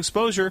valuable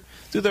exposure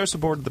through their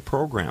support of the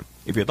program.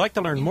 If you'd like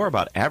to learn more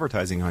about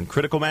advertising on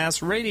Critical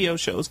Mass Radio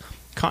shows,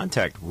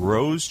 contact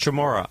Rose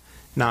Chamorro,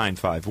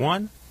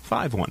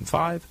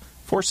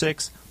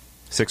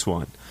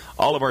 951-515-4661.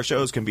 All of our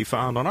shows can be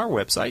found on our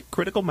website,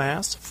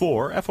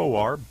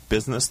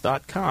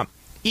 criticalmass4business.com.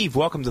 Eve,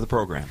 welcome to the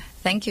program.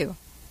 Thank you.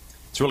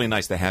 It's really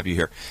nice to have you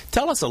here.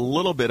 Tell us a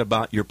little bit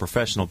about your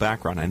professional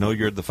background. I know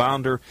you're the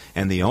founder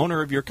and the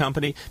owner of your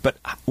company, but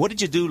what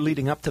did you do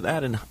leading up to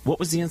that, and what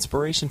was the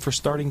inspiration for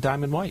starting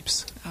Diamond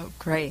Wipes? Oh,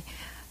 great.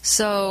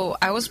 So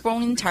I was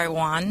born in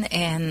Taiwan,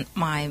 and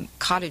my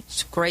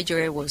college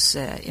graduate was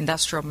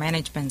industrial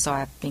management, so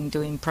I've been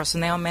doing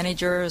personnel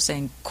managers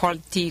and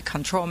quality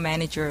control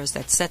managers,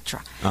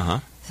 etc.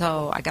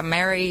 So I got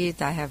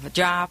married, I have a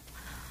job.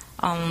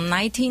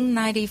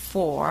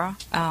 1994,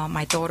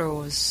 my daughter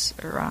was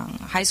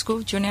around high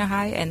school, junior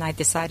high, and I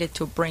decided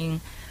to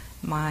bring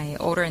my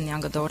older and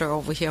younger daughter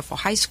over here for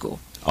high school.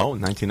 Oh,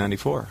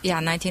 1994. Yeah,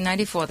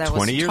 1994. That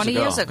 20 was 20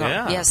 years ago.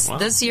 Yeah, yes, wow.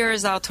 This year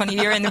is our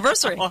 20-year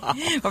anniversary. Wow.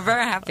 We're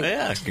very happy.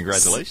 Yeah,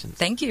 congratulations.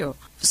 Thank you.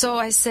 So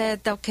I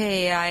said,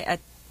 okay, I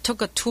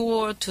took a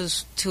tour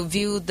to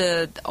view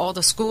all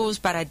the schools,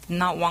 but I did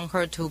not want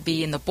her to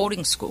be in the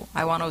boarding school.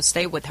 I want to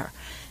stay with her.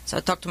 So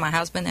I talked to my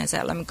husband and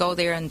said, let me go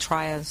there and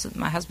try.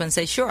 My husband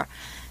said, sure.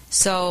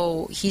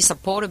 So he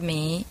supported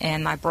me,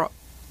 and I brought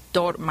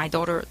my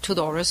two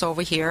daughters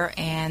over here,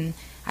 and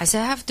I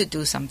said, I have to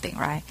do something,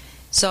 right?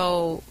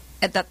 So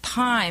at that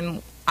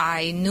time,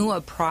 I knew a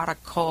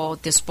product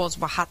called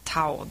disposable hot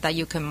towel that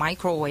you can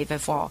microwave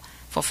it for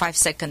 5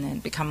 seconds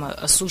and become a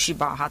sushi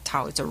bar hot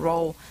towel. It's a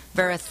roll,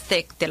 very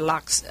thick,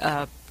 deluxe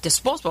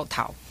disposable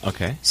towel.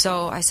 Okay.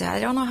 So I said, I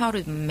don't know how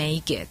to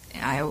make it.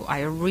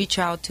 I reached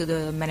out to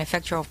the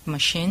manufacturer of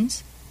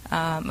machines,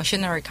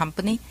 machinery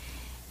company,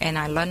 and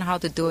I learned how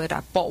to do it.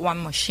 I bought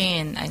one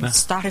machine and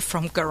started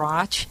from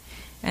garage.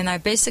 And I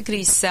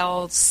basically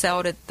sold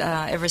it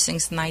ever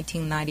since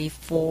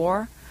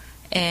 1994.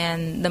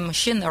 And the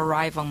machine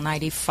arrived on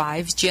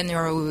 95.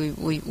 January,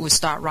 we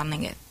start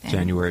running it. And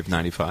January of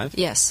 95?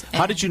 Yes.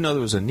 How did you know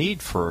there was a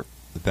need for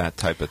that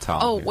type of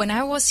towel? Oh, when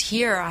I was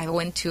here, I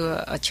went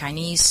to a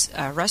Chinese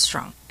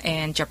restaurant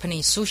and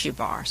Japanese sushi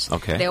bars.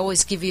 Okay. They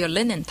always give you a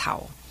linen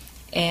towel.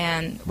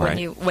 And when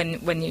you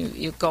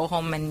go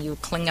home and you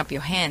clean up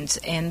your hands,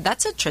 and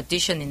that's a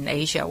tradition in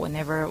Asia.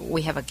 Whenever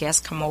we have a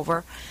guest come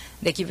over,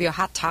 they give you a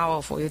hot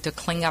towel for you to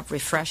clean up,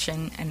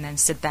 refreshing, and then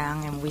sit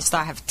down, and we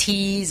start have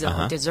teas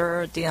or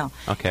dessert,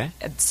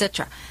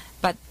 etc.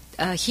 But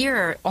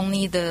here,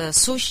 only the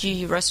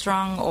sushi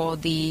restaurant or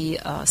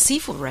the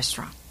seafood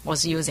restaurant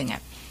was using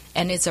it,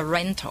 and it's a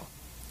rental.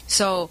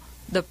 So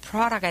the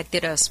product, I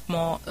did a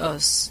small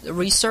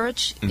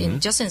research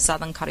just in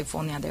Southern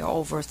California. There are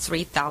over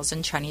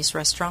 3,000 Chinese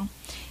restaurants,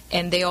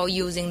 and they are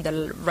using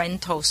the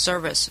rental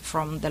service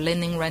from the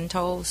linen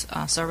rentals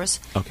service.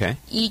 Okay.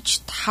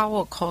 Each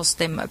towel costs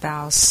them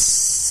about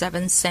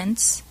 7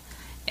 cents,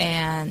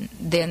 and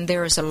then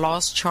there is a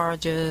loss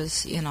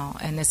charges,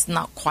 and it's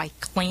not quite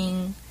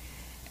clean.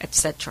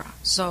 etc.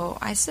 So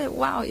I said,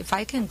 wow, if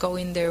I can go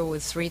in there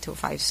with 3 to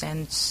 5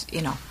 cents,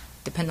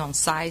 depending on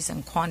size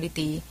and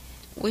quantity,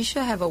 we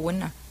should have a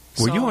winner.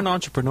 Were you an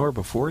entrepreneur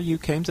before you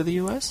came to the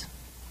U.S.?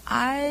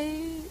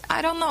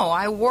 I don't know.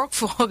 I worked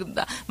for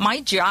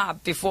my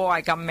job before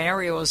I got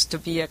married was to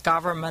be a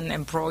government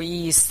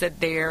employee, sit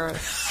there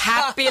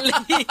happily,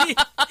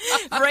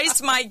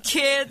 raise my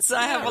kids.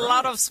 I have a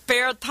lot of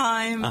spare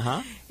time.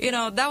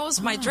 That was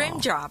my dream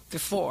job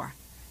before.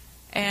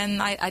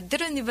 And I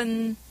didn't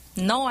even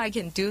know I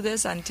can do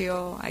this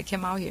until I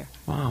came out here.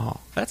 Wow.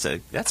 That's a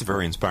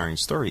very inspiring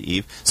story,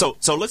 Eve.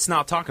 So let's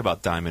now talk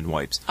about Diamond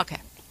Wipes. Okay.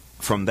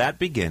 From that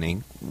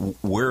beginning,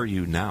 where are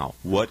you now?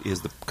 What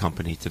is the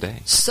company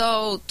today?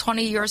 So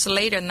 20 years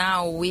later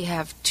now, we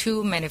have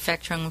 2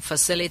 manufacturing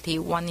facilities,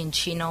 one in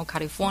Chino,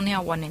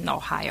 California, one in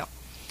Ohio.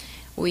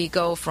 We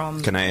go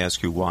from... Can I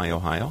ask you why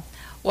Ohio?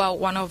 Well,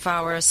 one of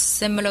our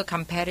similar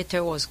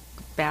competitor was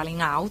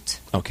bailing out.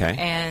 Okay.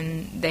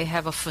 And they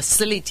have a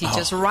facility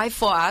just right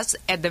for us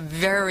at a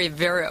very,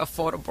 very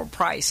affordable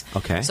price.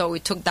 Okay. So we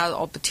took that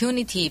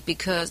opportunity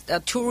because there are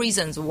 2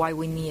 reasons why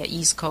we need an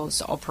East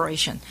Coast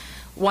operation.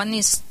 One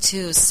is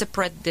to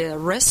separate the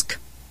risk.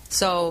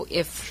 So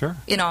if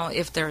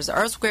if there's an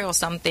earthquake or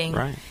something,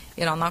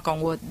 knock on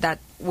wood, that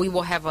we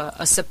will have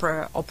a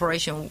separate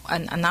operation.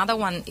 And another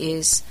one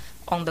is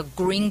on the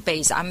green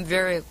base. I'm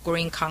very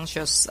green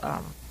conscious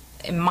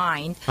in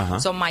mind.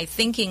 So my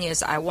thinking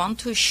is I want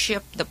to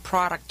ship the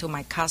product to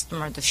my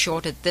customer the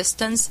shorter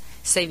distance,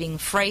 saving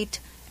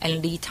freight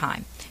and lead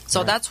time.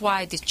 So that's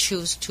why they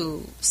choose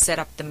to set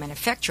up the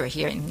manufacturer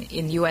here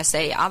in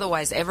USA.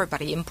 Otherwise,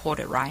 everybody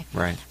imported, right?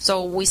 Right.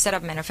 So we set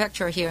up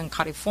manufacturer here in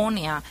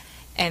California,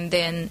 and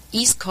then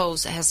East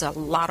Coast has a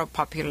lot of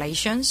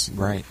populations.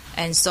 Right.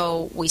 And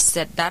so we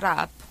set that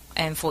up,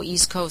 and for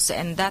East Coast,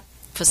 and that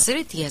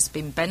facility has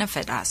been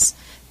benefit us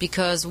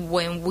because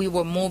when we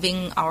were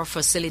moving our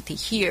facility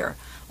here,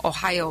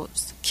 Ohio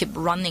keep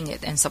running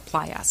it and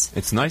supply us.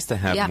 It's nice to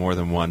have more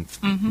than one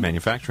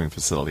manufacturing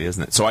facility,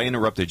 isn't it? So I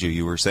interrupted you.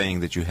 You were saying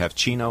that you have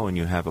Chino and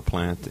you have a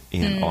plant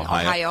in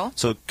Ohio.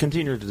 So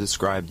continue to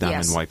describe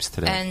Diamond Wipes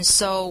today. And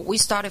so we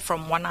started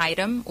from one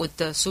item with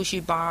the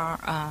sushi bar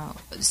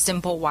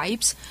simple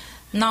wipes.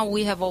 Now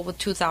we have over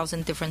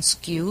 2,000 different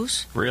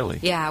SKUs. Really?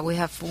 Yeah, we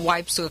have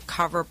wipes to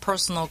cover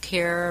personal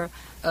care,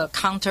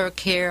 counter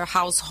care,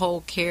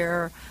 household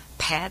care,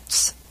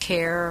 pets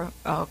care,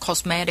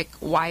 cosmetic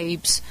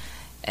wipes,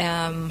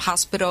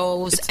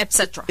 hospitals,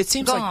 etc. It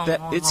seems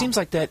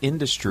like that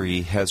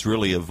industry has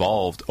really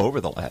evolved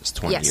over the last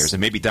 20 years, and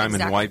maybe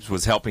Diamond Wipes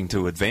was helping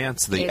to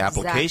advance the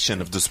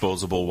application of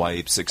disposable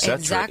wipes,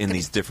 etc., in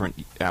these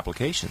different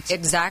applications.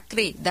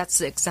 Exactly,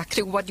 that's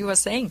exactly what you were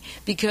saying.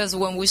 Because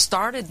when we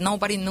started,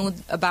 nobody knew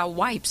about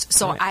wipes,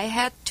 so I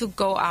had to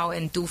go out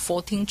and do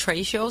 14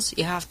 trade shows.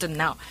 You have to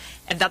know.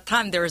 At that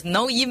time, there was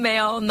no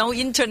email, no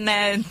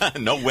internet,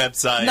 no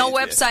website,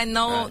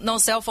 no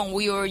cell phone.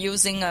 We were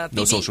using a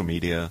no social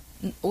media.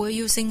 We're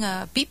using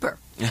a beeper.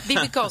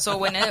 Beeper. So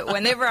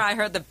whenever I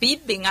heard the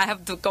beeping, I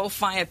have to go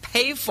find a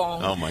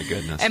payphone. Oh my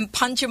goodness! And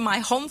punch in my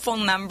home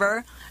phone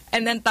number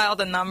and then dial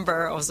the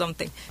number or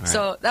something. Right.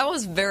 So that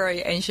was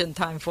very ancient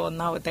time for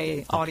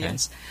nowadays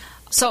audience.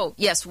 So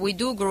yes, we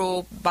do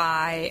grow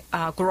by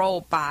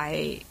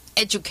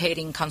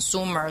educating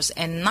consumers,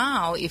 and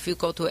now if you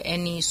go to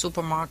any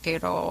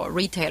supermarket or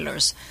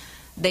retailers,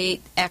 they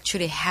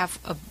actually have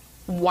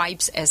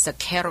wipes as a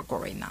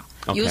category now.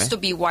 Used to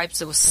be wipes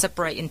that was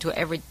separate into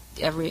every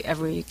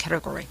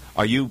category.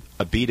 Are you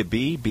a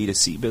B2B,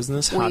 B2C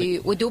business?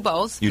 We do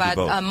both,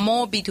 but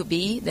more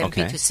B2B than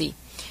B2C.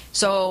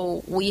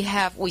 So we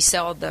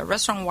sell the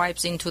restaurant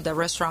wipes into the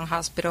restaurant,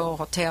 hospital,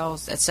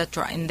 hotels,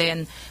 etc. And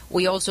then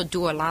we also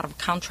do a lot of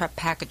contract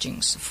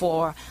packagings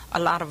for a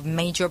lot of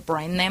major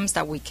brand names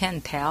that we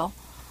can tell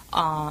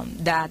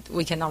that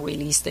we cannot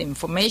release the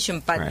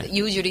information. But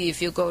usually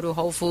if you go to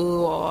Whole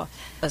Foods or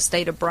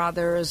Stater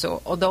Brothers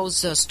or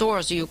those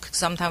stores, you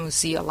sometimes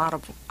see a lot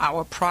of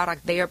our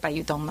product there, but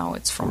you don't know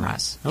it's from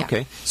us. Okay.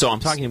 Yeah. So I'm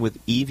talking with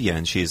Eve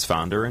Yen. She is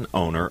founder and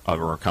owner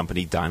of our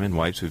company, Diamond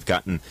Wipes. We've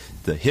gotten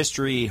the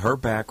history, her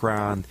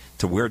background,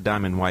 to where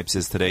Diamond Wipes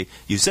is today.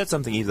 You said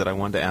something, Eve, that I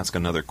wanted to ask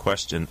another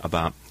question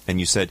about, and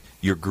you said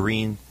you're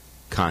green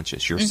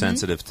conscious. You're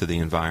sensitive to the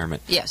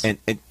environment. Yes. And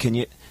can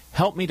you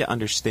help me to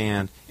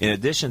understand, in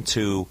addition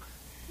to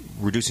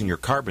reducing your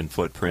carbon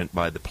footprint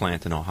by the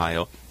plant in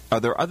Ohio, are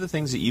there other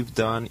things that you've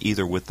done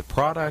either with the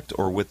product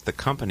or with the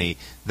company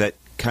that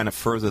kind of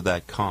further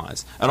that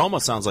cause? It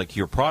almost sounds like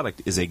your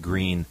product is a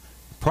green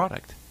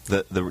product,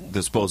 the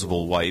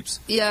disposable wipes.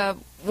 Yeah,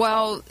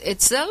 well,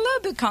 it's a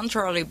little bit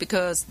contrary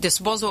because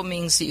disposable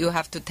means you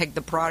have to take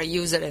the product,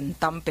 use it, and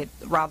dump it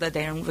rather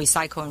than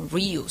recycle and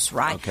reuse,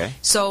 right? Okay.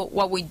 So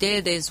what we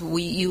did is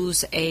we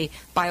use a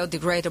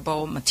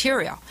biodegradable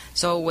material.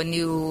 So when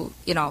you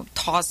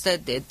toss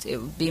it, it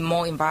would be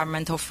more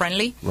environmental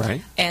friendly.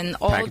 Right. And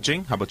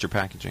packaging? How about your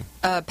packaging?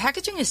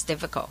 Packaging is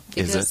difficult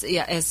because is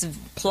it? It's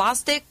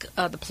plastic,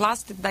 the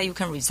plastic that you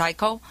can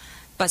recycle.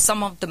 but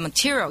some of the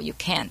material you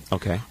can't.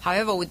 Okay.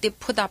 However, we did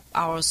put up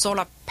our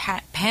solar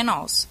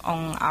panels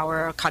on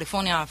our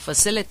California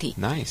facility.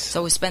 Nice.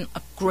 So we spent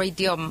a great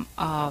deal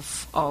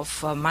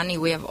of money.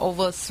 We have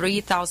over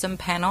 3,000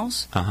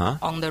 panels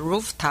on the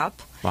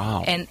rooftop.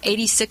 Wow. And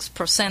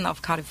 86%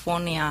 of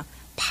California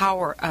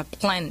power,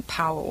 plant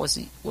power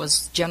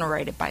was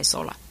generated by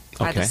solar,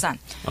 by the sun.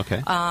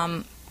 Okay.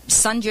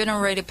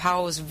 Sun-generated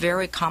power is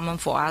very common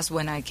for us.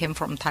 When I came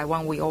from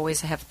Taiwan, we always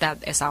have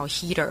that as our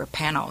heater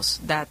panels,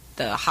 that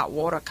the hot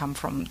water come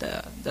from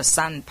the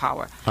sun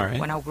power. All right.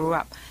 When I grew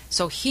up.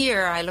 So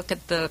here, I look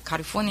at the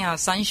California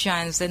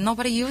sunshine and say,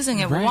 nobody using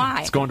it. Right.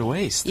 Why? It's going to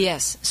waste.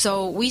 Yes.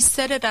 So we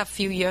set it up a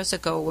few years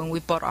ago when we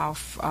bought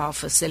our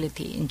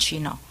facility in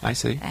Chino. I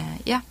see.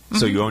 Yeah.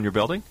 So you own your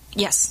building?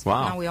 Yes.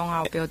 Wow. Now we own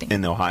our building.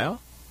 In Ohio?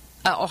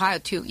 Ohio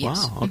too,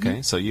 yes. Wow,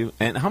 okay. So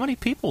and how many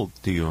people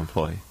do you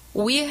employ?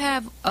 We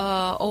have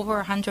over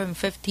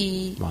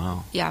 150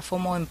 wow.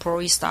 former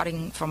employees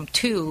starting from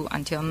 2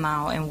 until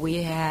now, and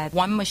we had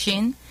 1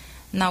 machine.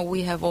 Now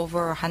we have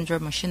over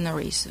 100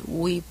 machineries.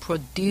 We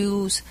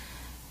produce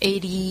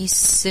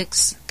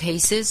 86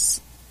 cases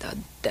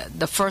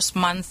the first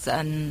month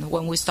and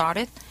when we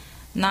started.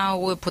 Now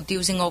we're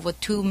producing over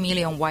 2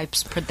 million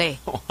wipes per day.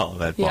 Wow,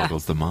 that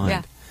boggles the mind.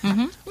 Yeah.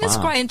 Mm-hmm. It's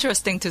quite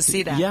interesting to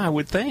see that. Yeah, I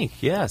would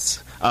think,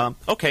 yes.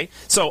 Okay,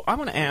 so I'm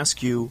going to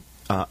ask you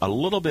a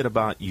little bit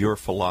about your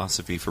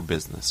philosophy for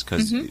business,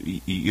 because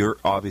you're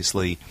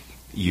obviously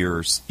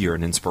you're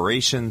an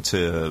inspiration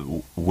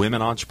to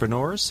women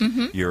entrepreneurs.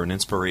 You're an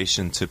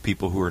inspiration to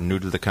people who are new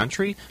to the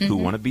country who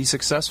want to be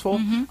successful.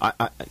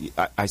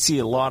 I see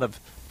a lot of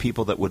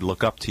people that would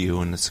look up to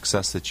you and the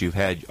success that you've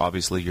had,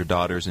 obviously your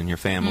daughters and your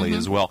family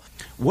as well.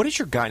 What is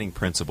your guiding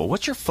principle?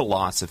 What's your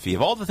philosophy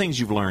of all the things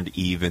you've learned,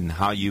 even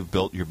how you've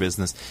built your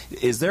business?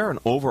 Is there an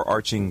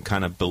overarching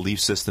kind of belief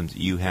system that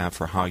you have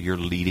for how you're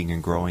leading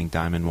and growing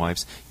Diamond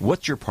Wipes?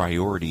 What's your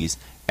priorities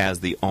as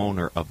the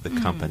owner of the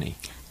company?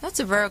 That's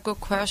a very good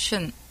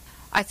question.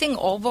 I think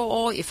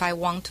overall, if I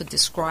want to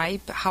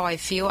describe how I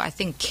feel, I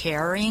think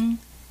caring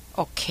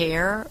or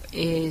care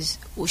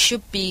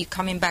should be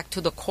coming back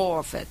to the core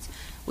of it.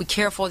 We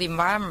care for the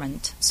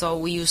environment, so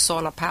we use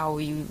solar power.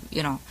 We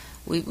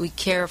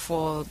care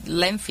for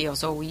landfill,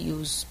 so we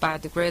use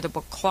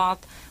biodegradable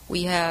cloth.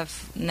 We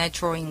have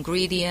natural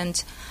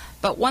ingredients.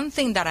 But one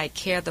thing that I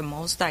care the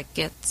most, I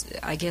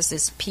guess,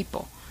 is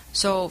people.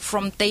 So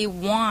from day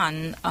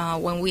one,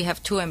 when we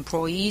have 2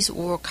 employees,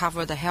 we will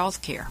cover the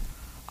health care,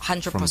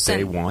 100%. From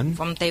day one?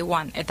 From day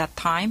one. At that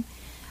time,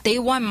 day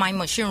one, my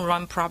machine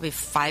run probably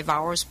 5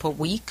 hours per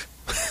week.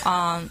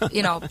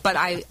 But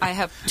I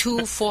have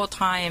 2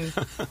 full-time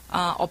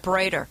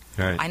operator.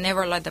 Right. I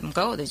never let them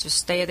go. They just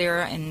stay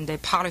there and they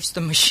polish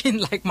the machine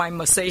like my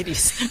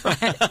Mercedes.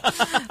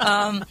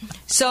 Right?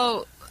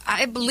 So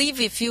I believe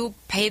if you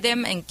pay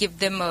them and give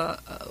them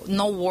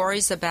no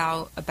worries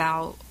about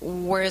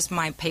where's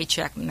my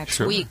paycheck next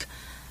week,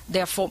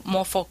 they're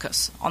more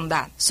focused on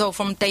that. So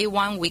from day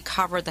one, we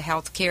cover the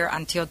health care.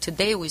 Until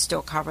today, we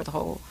still cover the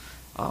whole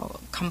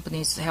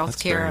company's health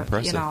care,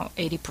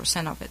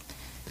 80% of it.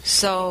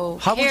 So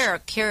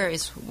care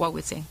is what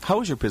we think. How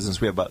was your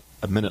business? We have about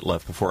a minute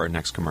left before our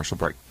next commercial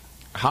break.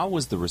 How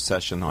was the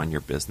recession on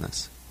your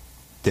business?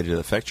 Did it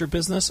affect your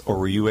business, or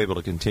were you able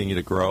to continue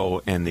to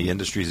grow, and the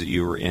industries that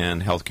you were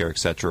in, healthcare, et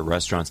cetera,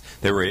 restaurants,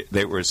 they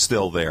were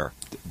still there?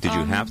 Did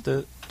you have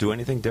to do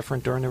anything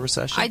different during the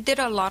recession? I did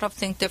a lot of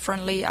things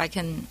differently. I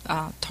can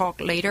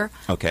talk later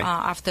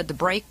after the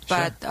break,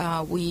 but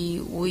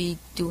we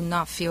do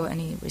not feel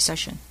any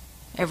recession.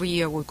 Every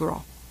year we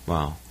grow.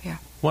 Wow. Yeah.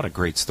 What a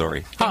great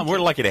story. We're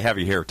lucky to have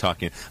you here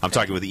talking. I'm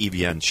talking with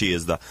EVN. She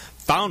is the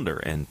founder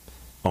and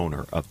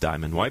owner of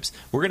Diamond Wipes.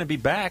 We're going to be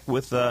back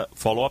with a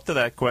follow-up to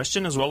that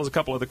question, as well as a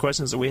couple other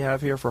questions that we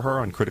have here for her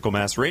on Critical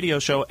Mass Radio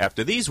Show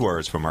after these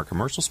words from our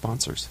commercial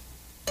sponsors.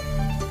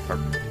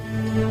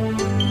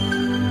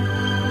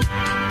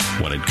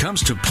 When it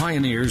comes to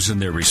pioneers in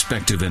their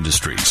respective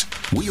industries,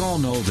 we all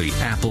know the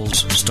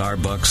Apples,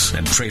 Starbucks,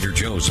 and Trader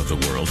Joe's of the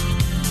world.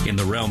 In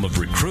the realm of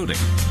recruiting,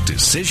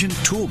 Decision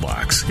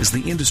Toolbox is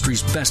the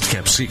industry's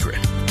best-kept secret.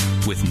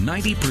 With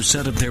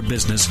 90% of their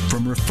business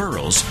from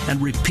referrals and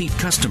repeat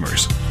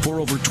customers. For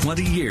over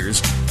 20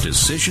 years,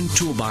 Decision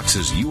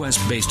Toolbox's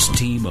U.S.-based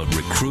team of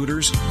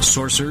recruiters,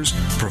 sourcers,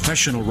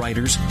 professional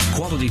writers,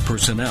 quality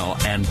personnel,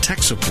 and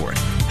tech support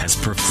has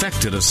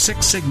perfected a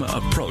Six Sigma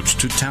approach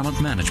to talent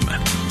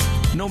management.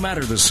 No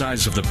matter the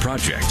size of the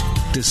project,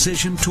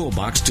 Decision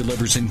Toolbox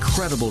delivers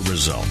incredible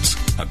results.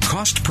 A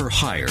cost per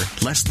hire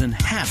less than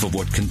half of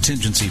what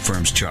contingency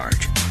firms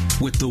charge,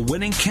 with the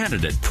winning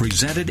candidate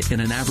presented in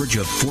an average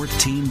of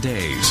 14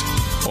 days,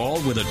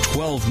 all with a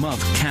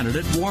 12-month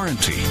candidate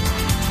warranty.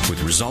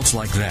 With results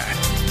like that,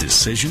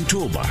 Decision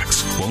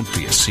Toolbox won't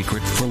be a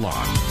secret for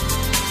long.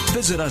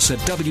 Visit us at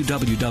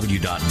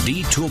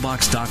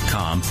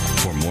www.dtoolbox.com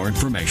for more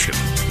information.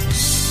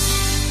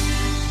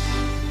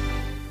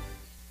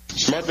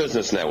 Smart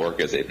Business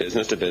Network is a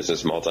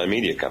business-to-business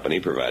multimedia company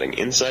providing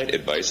insight,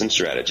 advice, and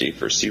strategy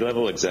for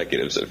C-level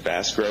executives of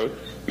fast growth,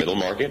 middle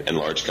market, and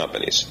large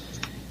companies.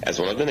 As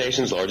one of the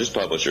nation's largest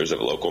publishers of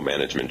local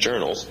management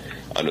journals,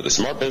 under the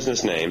Smart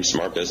Business name,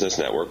 Smart Business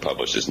Network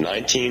publishes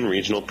 19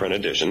 regional print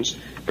editions,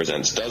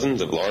 presents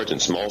dozens of large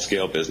and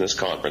small-scale business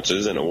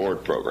conferences and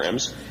award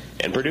programs,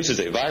 and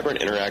produces a vibrant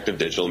interactive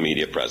digital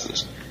media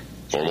presence.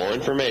 For more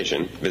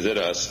information, visit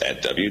us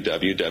at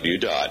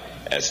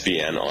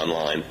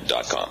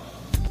www.sbnonline.com.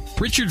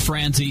 Richard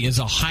Franzi is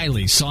a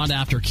highly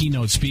sought-after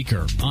keynote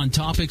speaker on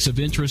topics of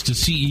interest to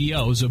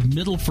CEOs of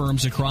middle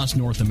firms across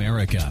North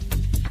America.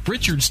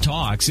 Richard's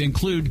talks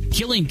include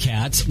Killing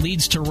Cats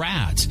Leads to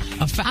Rats,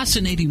 a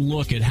fascinating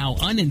look at how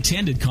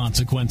unintended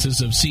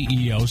consequences of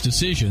CEOs'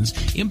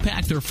 decisions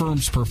impact their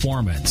firm's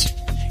performance.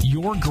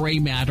 Your Gray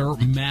Matter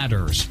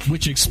Matters,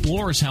 which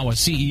explores how a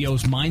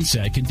CEO's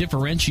mindset can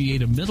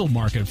differentiate a middle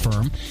market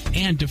firm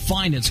and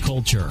define its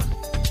culture.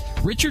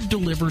 Richard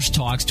delivers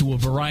talks to a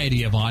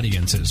variety of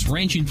audiences,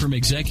 ranging from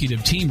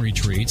executive team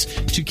retreats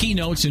to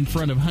keynotes in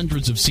front of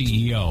hundreds of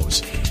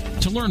CEOs.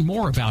 To learn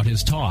more about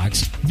his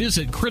talks,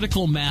 visit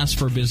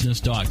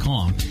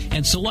criticalmassforbusiness.com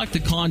and select the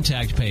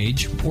contact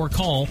page or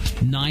call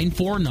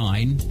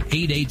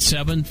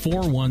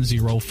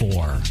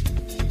 949-887-4104.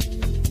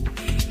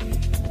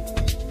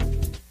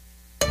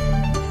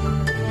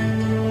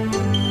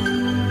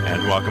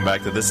 Welcome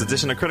back to this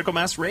edition of Critical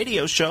Mass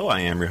Radio Show. I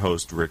am your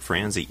host, Rick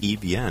Franzi.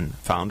 EBN,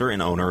 founder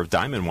and owner of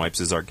Diamond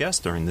Wipes, is our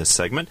guest during this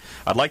segment.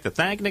 I'd like to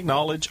thank and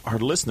acknowledge our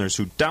listeners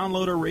who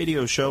download our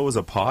radio show as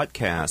a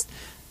podcast.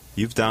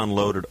 You've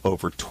downloaded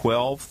over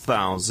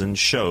 12,000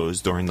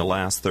 shows during the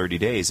last 30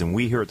 days, and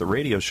we here at the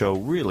radio show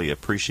really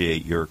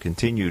appreciate your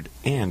continued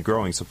and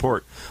growing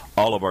support.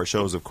 All of our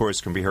shows, of course,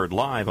 can be heard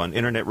live on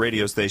internet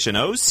radio station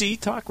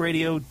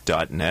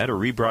octalkradio.net or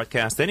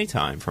rebroadcast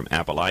anytime from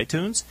Apple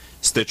iTunes,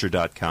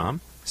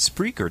 Stitcher.com,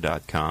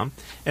 Spreaker.com,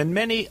 and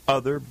many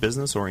other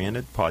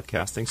business-oriented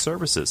podcasting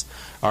services.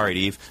 All right,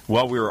 Eve,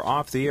 while we were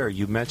off the air,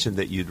 you mentioned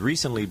that you'd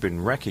recently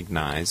been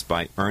recognized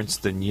by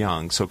Ernst &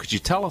 Young. So could you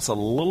tell us a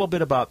little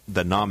bit about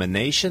the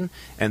nomination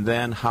and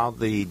then how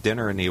the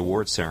dinner and the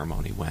award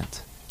ceremony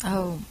went?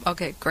 Oh,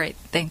 okay, great.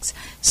 Thanks.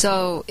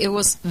 So it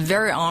was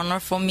very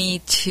honor for me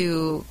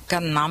to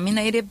get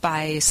nominated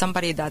by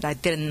somebody that I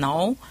didn't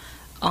know.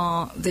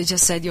 They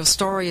just said, your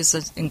story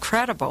is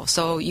incredible.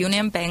 So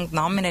Union Bank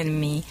nominated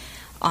me,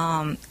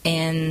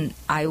 and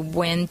I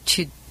went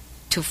to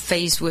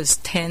face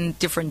with 10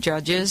 different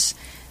judges,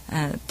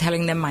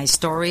 telling them my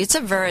story. It's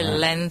a very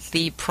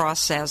lengthy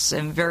process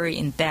and very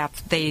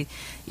in-depth. They,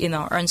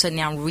 Ernst &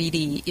 Young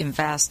really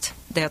invest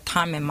their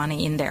time and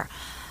money in there.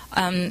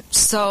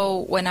 So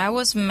when I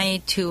was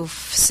made to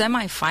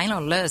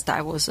semi-final list,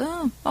 I was,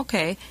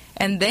 okay.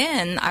 And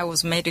then I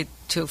was made it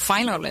to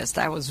finalist.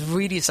 I was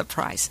really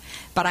surprised.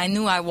 But I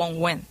knew I won't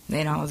win.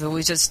 So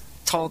we just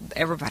told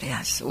everybody,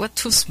 we're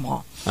too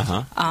small.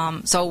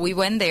 So we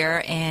went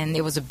there, and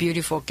it was a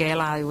beautiful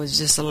gala. It was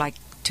just like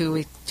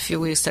a few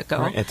weeks ago.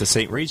 Right, at the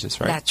St.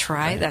 Regis, right? That's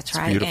right, that's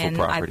right.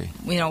 Beautiful property.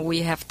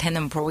 We have 10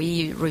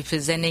 employees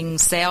representing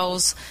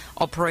sales,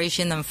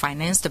 operation, and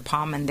finance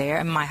department there,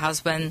 and my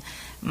husband,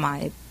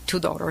 my 2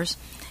 daughters.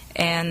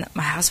 And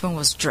my husband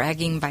was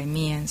dragging by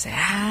me and said,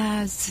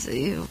 I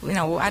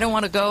don't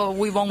want to go.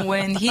 We won't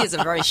win. He is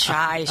a very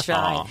shy,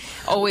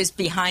 always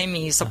behind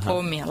me,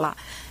 support me a lot.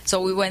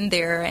 So we went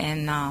there,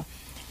 and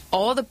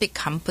all the big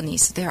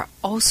companies, they are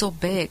all so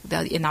big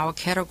that in our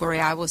category,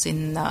 I was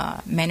in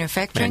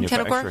manufacturing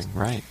category.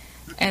 Right.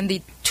 And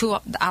the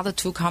other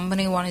two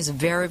companies, one is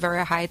very,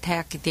 very high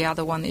tech. The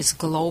other one is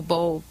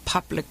global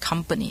public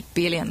company, $1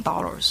 billion.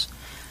 So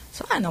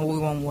I know we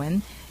won't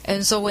win.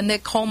 And so when they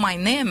called my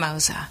name, I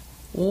was like,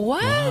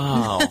 what?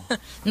 Wow.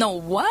 No,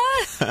 what?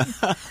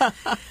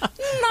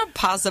 Not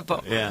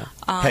possible. Yeah.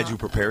 Had you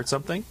prepared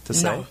something to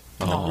say?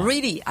 No,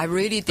 really. I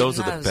really did Those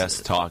not. are the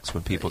best talks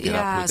when people get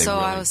up with.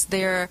 I was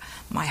there.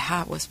 My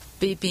heart was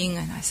beeping,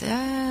 and I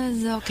said,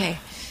 it's okay.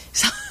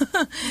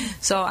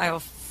 So I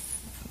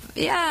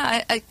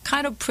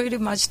kind of pretty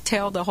much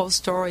tell the whole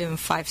story in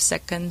 5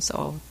 seconds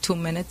or 2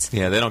 minutes.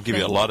 Yeah, they don't give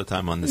you a lot of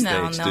time on the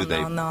stage, do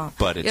they? No.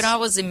 But it's... I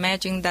was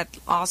imagining that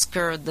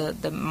Oscar,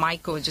 the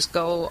mic would just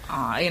go,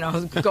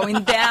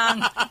 going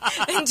down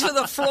into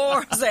the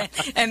floors,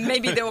 and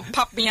maybe they will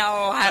pop me out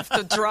or I have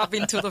to drop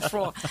into the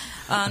floor.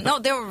 No,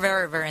 they were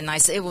very, very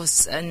nice. It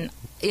was an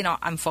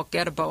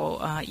unforgettable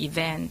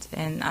event,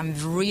 and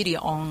I'm really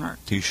honored.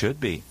 You should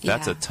be.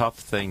 That's a tough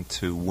thing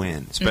to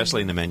win, especially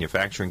in the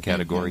manufacturing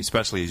category,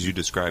 especially as you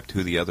described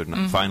who the other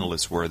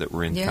finalists were that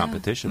were in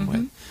competition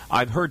with.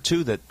 I've heard,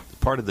 too, that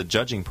part of the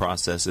judging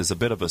process is a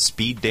bit of a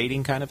speed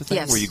dating kind of a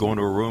thing, where you go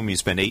into a room, you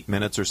spend 8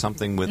 minutes or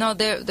something with... No,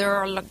 there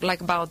are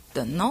like about,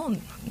 8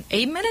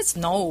 minutes?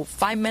 No,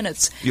 5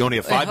 minutes. You only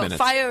have 5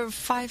 minutes?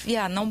 Five,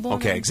 no more.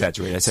 Okay,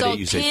 exaggerate. I said 8,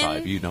 you say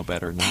 5. You know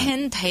better than that.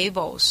 10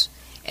 tables.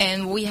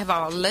 And we have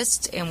our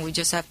list, and we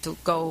just have to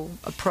go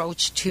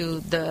approach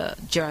to the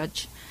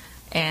judge.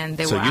 And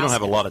they so you don't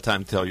have a lot of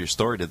time to tell your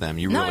story to them.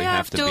 You really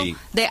have to be...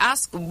 They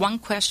ask one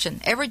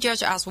question. Every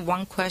judge asks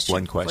one question.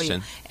 One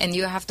question. For you, and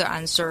you have to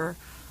answer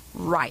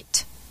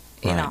right.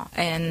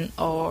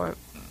 Or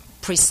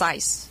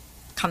precise,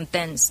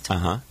 condensed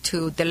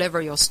to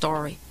deliver your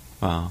story.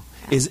 Wow.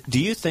 Do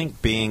you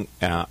think being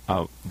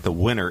the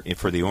winner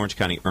for the Orange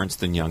County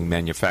Ernst & Young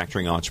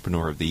Manufacturing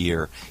Entrepreneur of the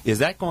Year, is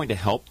that going to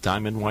help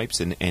Diamond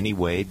Wipes in any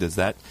way? Does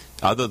that,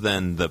 other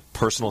than the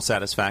personal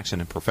satisfaction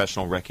and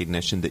professional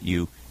recognition that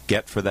you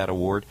get for that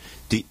award,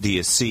 do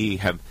you see,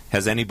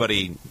 has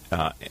anybody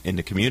in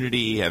the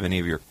community, have any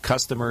of your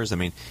customers, I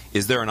mean,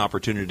 is there an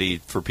opportunity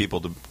for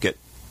people to get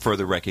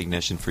further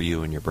recognition for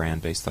you and your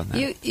brand based on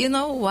that? You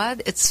know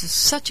what? It's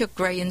such a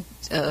great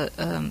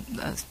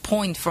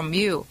point from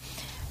you.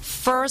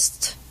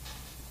 First,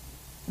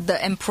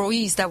 the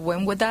employees that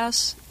went with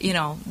us,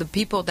 the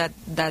people that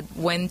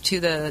went to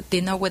the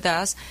dinner with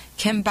us,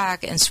 came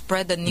back and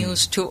spread the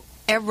news to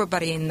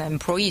everybody in the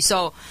employee.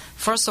 So,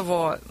 first of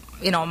all,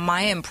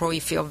 my employee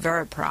feel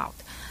very proud.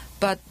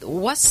 But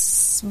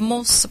what's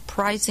most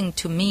surprising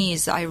to me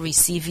is I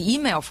receive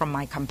email from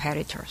my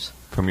competitors.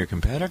 From your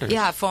competitors?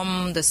 Yeah,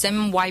 from the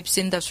same wipes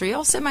industry.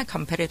 I'll say my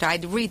competitor. I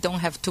really don't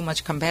have too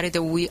much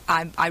competitor.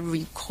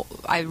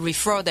 I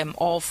refer them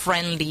all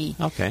friendly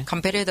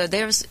competitor.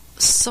 There's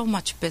so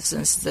much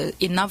business,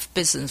 enough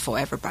business for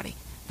everybody.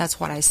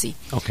 That's what I see.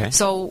 Okay.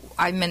 So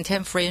I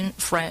maintain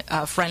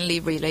friendly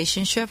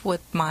relationship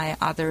with my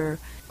other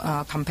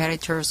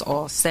competitors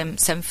or same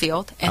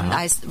field, and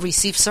I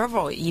receive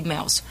several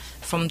emails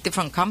from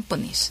different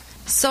companies.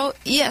 So,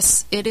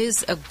 yes, it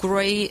is a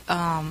great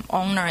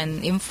honor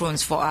and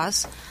influence for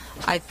us.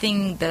 I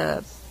think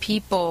the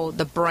people,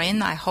 the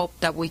brand, I hope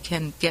that we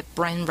can get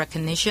brand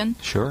recognition.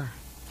 Sure.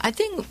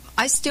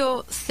 I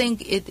still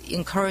think it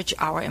encourages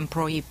our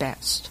employee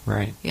best.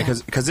 Right. Yeah.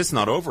 Because it's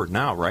not over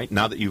now, right?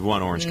 Now that you've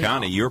won Orange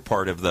County, you're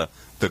part of the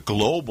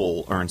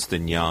global Ernst &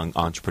 Young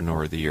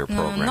Entrepreneur of the Year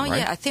program, right?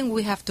 Yeah, I think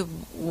we have to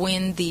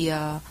win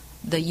the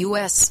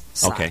U.S.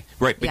 side. Okay,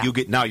 right. But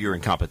you're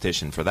in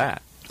competition for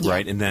that. Yeah.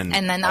 Right, and then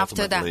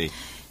after that,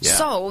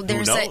 so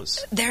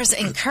there's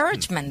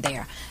encouragement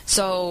there.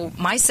 So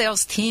my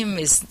sales team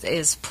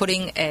is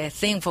putting a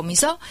thing for me.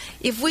 So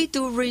if we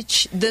do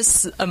reach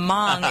this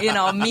amount,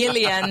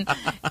 million,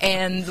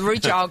 and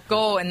reach our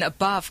goal and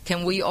above,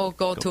 can we all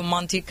go to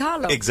Monte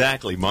Carlo?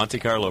 Exactly, Monte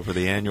Carlo for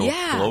the annual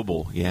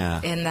global. Yeah,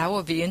 and that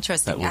would be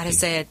interesting. I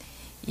said,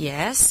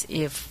 yes,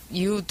 if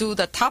you do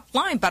the top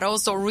line, but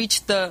also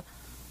reach the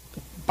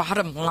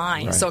bottom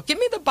line. Right. So give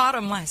me the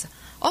bottom line. So,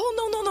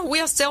 oh, no, we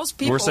are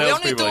salespeople. We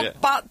only do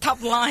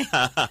top line.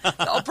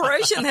 The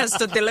operation has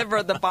to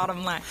deliver the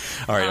bottom line.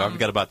 All right, I've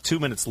got about 2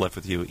 minutes left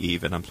with you,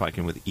 Eve, and I'm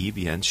talking with Eve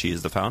Yen. She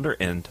is the founder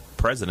and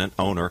president,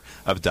 owner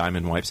of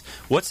Diamond Wipes.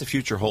 What's the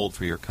future hold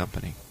for your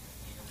company?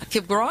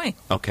 Keep growing.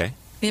 Okay.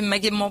 We're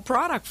making more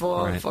product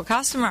for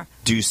customer.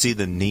 Do you see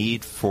the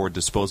need for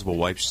disposable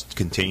wipes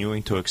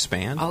continuing to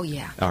expand? Oh,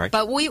 yeah. All right.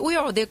 But we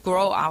already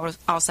grow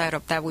outside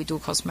of that. We do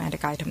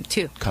cosmetic items,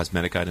 too.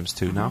 Cosmetic items,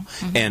 too, now?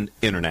 Mm-hmm. And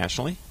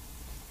internationally?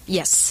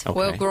 Yes,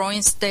 we're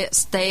growing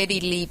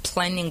steadily,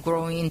 planning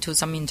growing into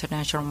some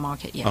international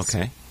market. Yes.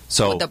 Okay.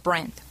 So with the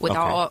brand, with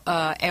our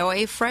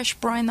LA Fresh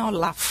brand or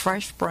La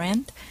Fresh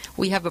brand,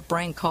 we have a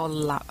brand called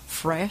La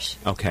Fresh.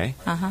 Okay.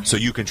 So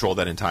you control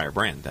that entire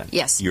brand then?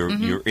 Yes. You're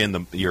in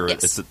the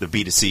it's the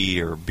B2C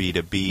or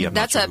B2B.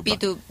 That's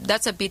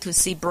a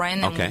B2C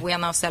brand, and we are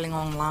now selling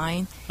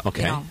online.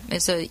 Okay.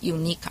 It's a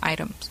unique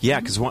item. Yeah,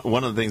 because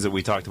one of the things that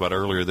we talked about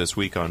earlier this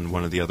week on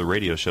one of the other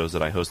radio shows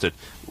that I hosted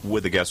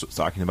with a guest was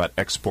talking about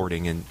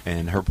exporting,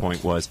 and her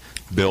point was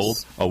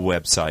build a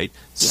website,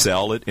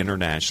 sell it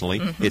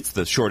internationally. It's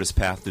the shortest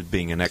path to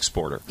being an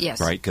exporter.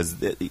 Yes. Right? Because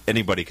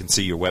anybody can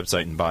see your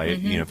website and buy it.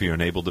 If you're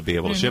unable to be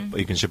able to ship,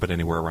 you can ship it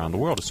anywhere around the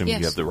world, assuming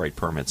you have the right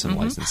permits and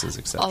licenses,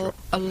 etc.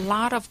 A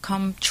lot of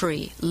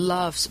country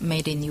loves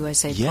made in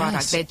USA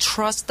product. They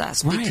trust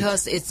us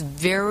because it's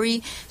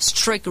very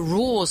strict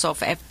rules of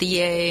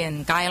FDA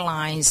and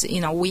guidelines.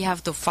 We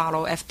have to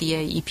follow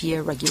FDA,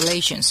 EPA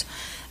regulations,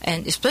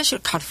 and especially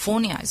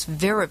California is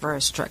very,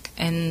 very strict.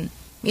 And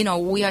we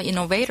are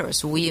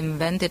innovators. We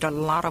invented a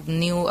lot of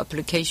new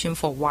applications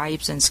for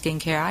wipes and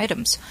skincare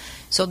items,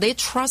 so they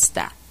trust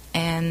that.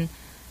 And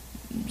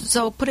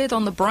so put it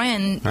on the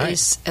brand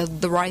is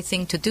the right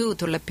thing to do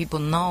to let people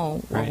know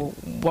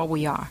what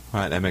we are.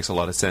 Right, that makes a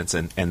lot of sense,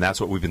 and that's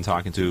what we've been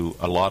talking to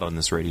a lot on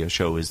this radio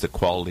show is the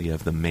quality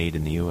of the made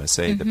in the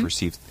USA, the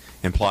perceived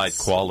implied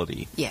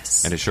quality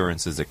and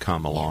assurances that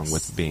come along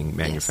with being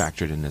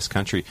manufactured in this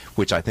country,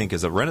 which I think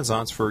is a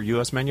renaissance for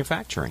U.S.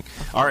 manufacturing.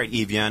 All right,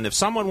 Eve Yen, if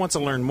someone wants to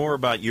learn more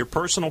about your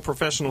personal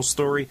professional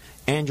story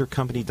and your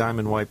company,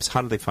 Diamond Wipes,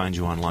 how do they find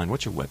you online?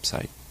 What's your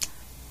website?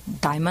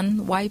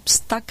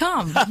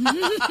 DiamondWipes.com.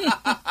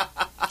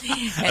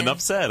 Enough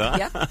said, huh?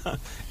 Yeah.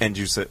 And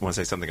you want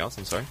to say something else?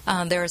 I'm sorry.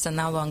 There's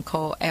another one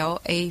called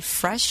LA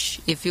Fresh.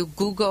 If you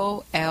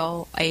Google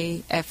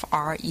LAFRESH,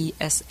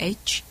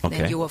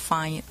 then you will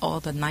find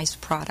all the nice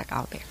product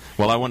out there.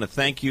 Well, I want to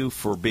thank you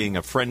for being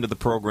a friend of the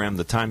program.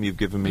 The time you've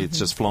given me, it's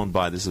just flown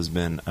by. This has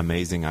been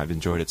amazing. I've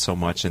enjoyed it so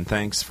much. And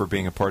thanks for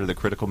being a part of the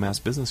Critical Mass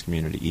business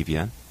community,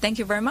 Evian. Thank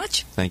you very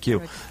much. Thank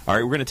you. All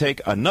right, we're going to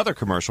take another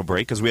commercial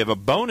break because we have a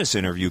bonus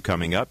interview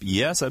coming up.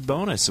 Yes, a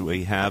bonus.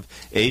 We have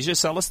Asia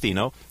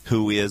Celestino,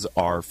 who is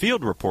our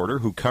field reporter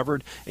who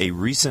covered a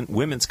recent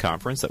women's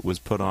conference that was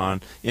put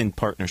on in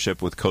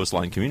partnership with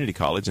Coastline Community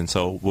College. And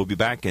so we'll be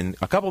back in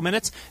a couple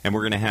minutes, and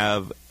we're going to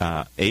have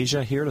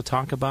Asia here to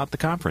talk about the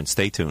conference.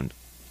 Stay tuned.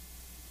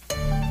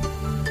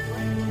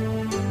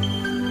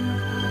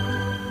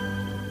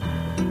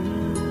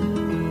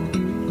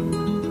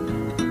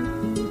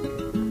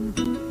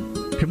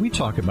 Can we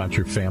talk about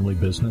your family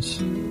business?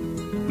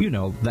 You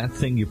know, that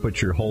thing you put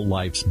your whole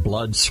life's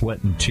blood,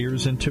 sweat, and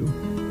tears into?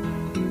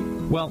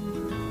 Well,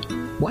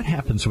 what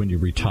happens when you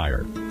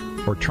retire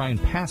or try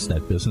and pass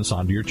that business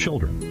on to your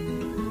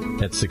children?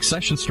 At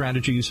Succession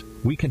Strategies,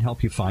 we can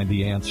help you find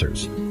the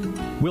answers.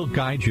 We'll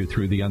guide you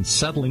through the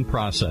unsettling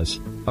process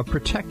of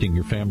protecting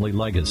your family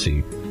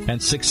legacy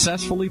and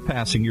successfully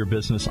passing your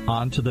business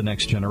on to the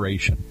next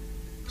generation,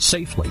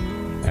 safely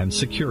and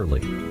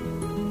securely,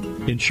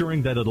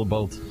 ensuring that it'll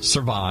both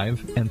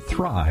survive and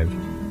thrive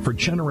for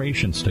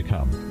generations to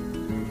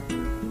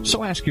come.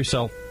 So ask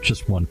yourself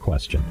just one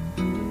question.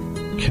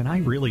 Can I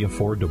really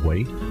afford to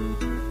wait?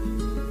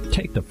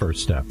 Take the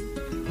first step.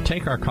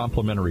 Take our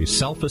complimentary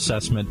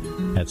self-assessment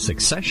at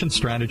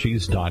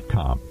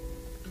successionstrategies.com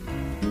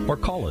or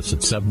call us at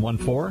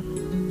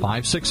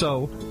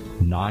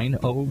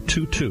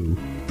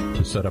 714-560-9022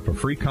 to set up a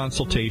free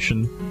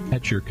consultation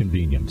at your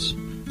convenience.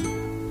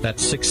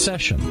 That's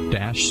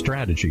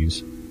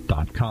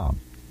succession-strategies.com.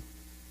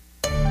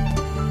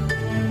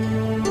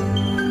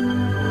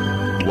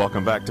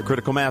 Welcome back to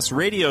Critical Mass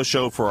Radio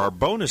Show for our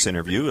bonus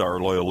interview. Our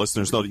loyal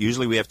listeners know that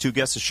usually we have two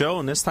guests a show,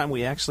 and this time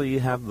we actually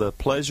have the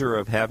pleasure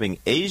of having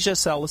Asia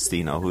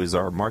Celestino, who is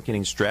our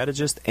marketing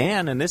strategist,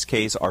 and in this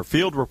case, our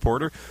field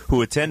reporter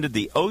who attended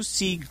the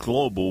OC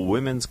Global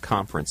Women's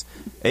Conference.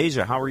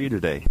 Asia, how are you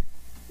today?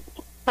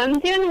 I'm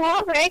doing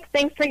well, Rick.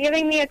 Thanks for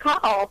giving me a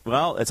call.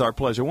 Well, it's our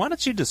pleasure. Why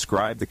don't you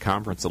describe the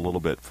conference a little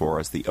bit for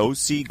us, the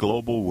OC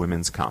Global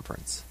Women's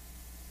Conference?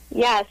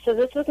 Yeah, so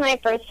this was my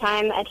first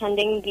time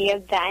attending the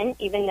event,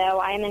 even though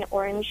I am an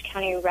Orange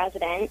County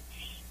resident.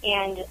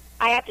 And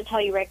I have to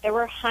tell you, Rick, there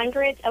were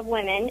hundreds of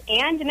women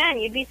and men.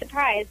 You'd be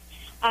surprised.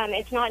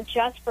 It's not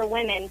just for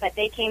women, but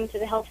they came to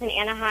the Hilton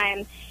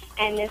Anaheim,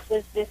 and this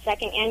was the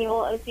second annual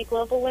OC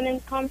Global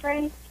Women's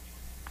Conference.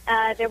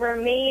 There were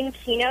main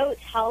keynotes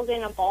held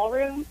in a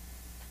ballroom,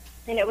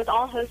 and it was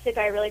all hosted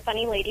by a really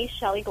funny lady,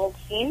 Shelley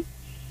Goldstein.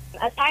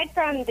 Aside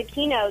from the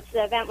keynotes,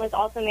 the event was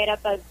also made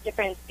up of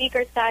different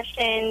speaker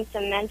sessions,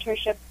 some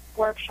mentorship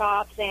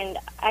workshops, and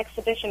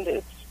exhibition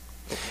booths.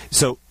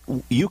 So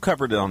you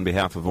covered it on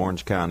behalf of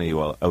Orange County,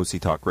 well,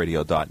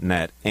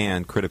 OCTalkRadio.net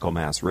and Critical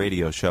Mass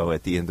Radio Show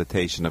at the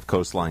invitation of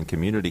Coastline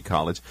Community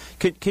College.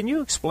 Can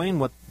you explain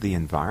what the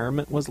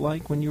environment was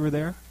like when you were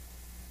there?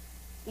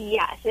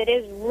 Yes, it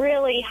is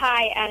really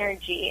high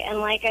energy, and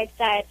like I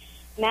said,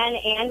 men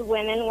and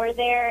women were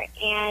there.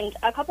 And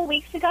a couple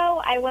weeks ago,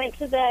 I went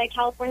to the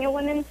California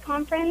Women's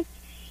Conference,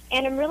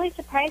 and I'm really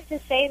surprised to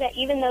say that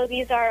even though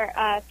these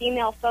are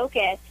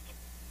female-focused,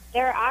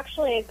 there are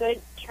actually a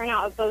good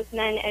turnout of both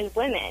men and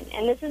women.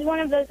 And this is one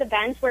of those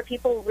events where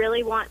people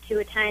really want to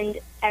attend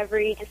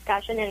every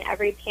discussion and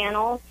every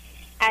panel.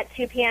 At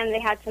 2 p.m.,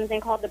 they had something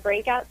called the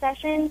breakout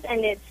sessions,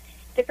 and it's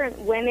different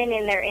women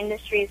in their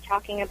industries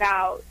talking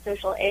about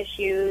social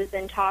issues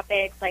and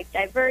topics like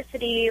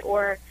diversity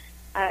or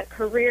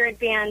career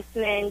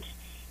advancement.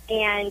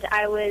 And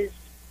I was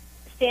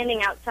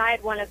standing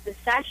outside one of the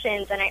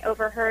sessions, and I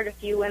overheard a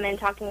few women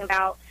talking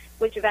about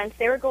which events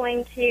they were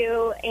going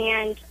to,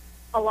 and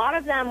a lot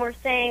of them were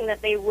saying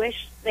that they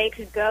wish they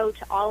could go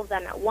to all of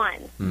them at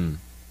once.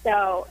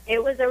 So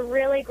it was a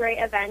really great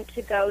event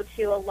to go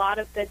to, a lot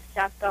of good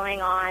stuff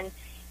going on,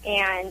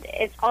 and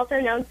it's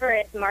also known for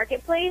its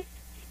marketplace.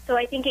 So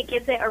I think it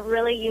gives it a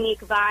really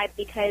unique vibe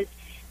because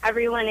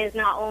everyone is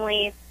not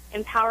only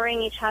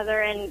empowering each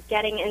other and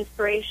getting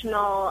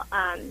inspirational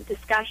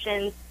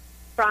discussions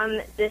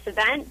from this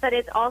event, but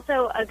it's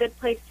also a good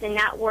place to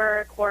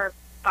network or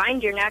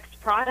find your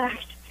next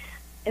product.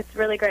 It's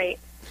really great.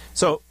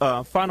 So,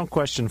 final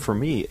question for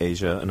me,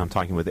 Asia, and I'm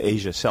talking with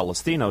Asia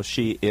Celestino.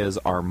 She is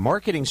our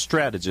marketing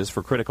strategist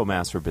for Critical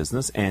Mass for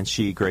Business, and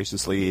she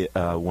graciously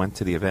went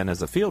to the event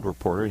as a field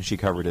reporter, and she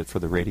covered it for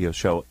the radio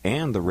show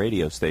and the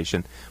radio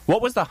station.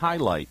 What was the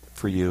highlight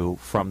for you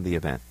from the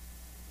event?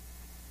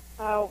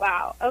 Oh,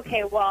 wow.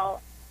 Okay,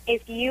 well,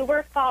 if you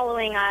were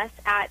following us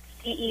at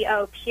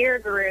CEO Peer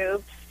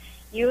Groups,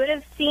 you would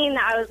have seen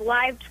that I was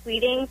live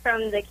tweeting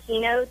from the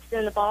keynotes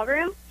in the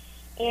ballroom,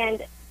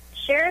 and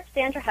Sheriff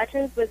Sandra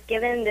Hutchins was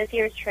given this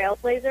year's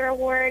Trailblazer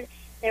Award.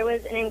 There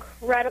was an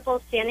incredible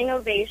standing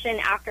ovation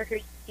after her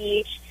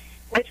speech,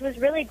 which was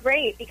really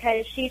great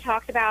because she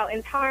talked about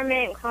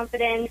empowerment and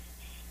confidence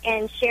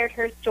and shared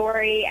her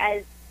story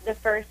as the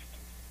first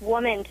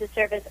woman to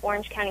serve as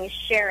Orange County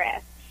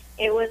Sheriff.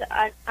 It was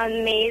an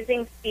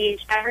amazing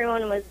speech.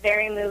 Everyone was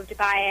very moved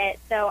by it.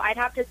 So I'd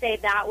have to say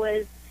that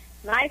was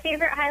my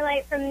favorite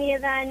highlight from the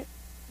event.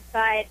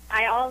 But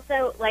I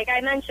also, like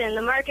I mentioned,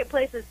 the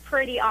marketplace is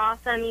pretty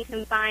awesome. You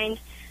can find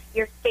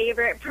your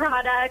favorite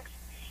products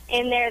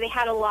in there. They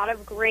had a lot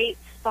of great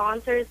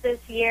sponsors this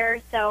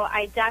year, so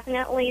I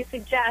definitely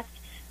suggest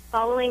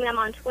following them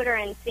on Twitter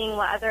and seeing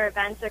what other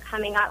events are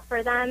coming up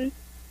for them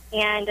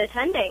and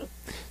attending.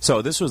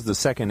 So this was the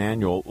second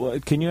annual.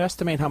 Can you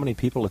estimate how many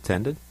people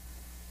attended?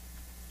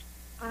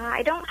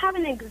 I don't have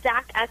an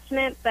exact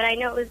estimate, but I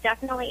know it was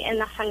definitely in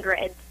the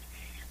hundreds.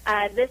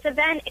 This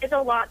event is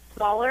a lot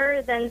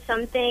smaller than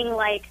something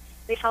like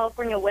the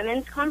California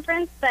Women's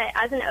Conference, but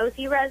as an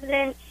OC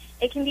resident,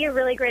 it can be a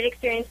really great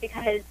experience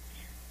because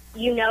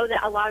you know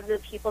that a lot of the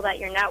people that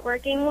you're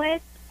networking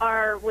with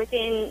are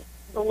within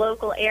the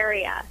local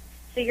area.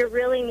 So you're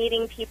really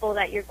meeting people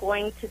that you're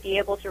going to be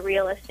able to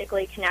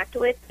realistically connect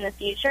with in the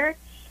future.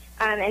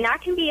 And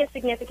that can be a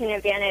significant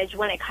advantage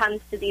when it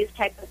comes to these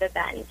types of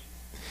events.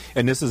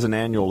 And this is an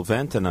annual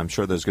event, and I'm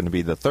sure there's going to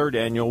be the third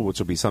annual, which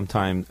will be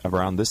sometime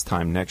around this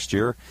time next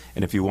year.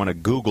 And if you want to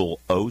Google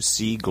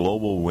OC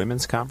Global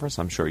Women's Conference,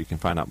 I'm sure you can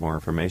find out more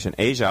information.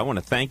 Asia, I want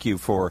to thank you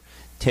for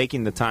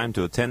taking the time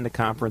to attend the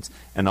conference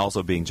and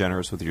also being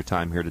generous with your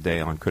time here today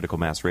on Critical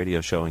Mass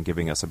Radio Show and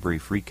giving us a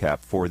brief recap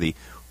for the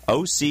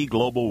OC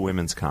Global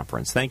Women's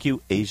Conference. Thank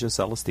you, Asia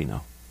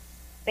Celestino.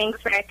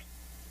 Thanks, Rick.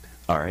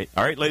 All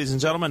right, ladies and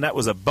gentlemen, that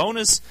was a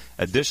bonus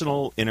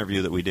additional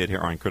interview that we did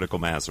here on Critical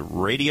Mass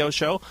Radio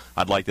Show.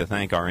 I'd like to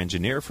thank our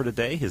engineer for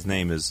today. His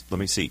name is,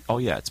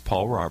 it's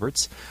Paul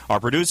Roberts. Our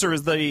producer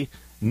is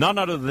none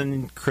other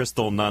than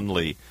Crystal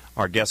Nunley.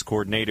 Our guest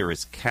coordinator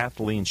is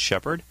Kathleen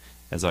Shepard.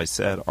 As I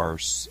said, our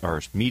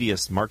media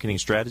marketing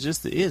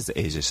strategist is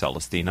Asia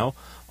Celestino.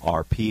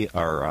 Our PR,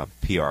 I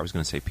was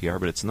going to say PR,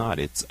 but it's not.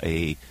 It's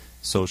a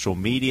social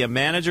media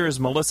manager is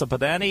Melissa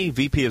Padani.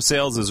 VP of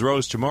Sales is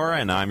Rose Chamora,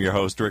 and I'm your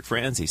host, Rick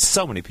Franzi.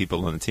 So many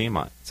people on the team.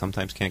 I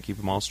sometimes can't keep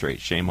them all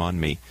straight. Shame on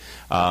me.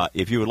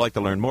 If you would like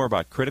to learn more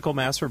about Critical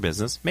Mass for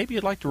Business, maybe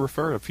you'd like to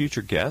refer a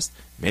future guest,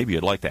 maybe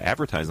you'd like to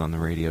advertise on the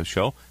radio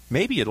show,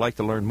 maybe you'd like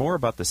to learn more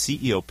about the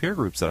CEO peer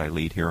groups that I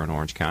lead here in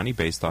Orange County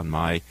based on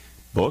my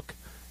book,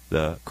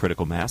 The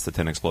Critical Mass, The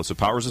 10 Explosive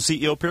Powers of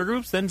CEO Peer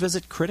Groups, then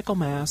visit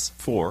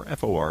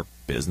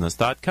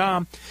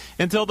criticalmass4FORbusiness.com.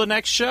 Until the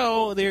next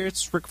show,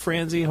 it's Rick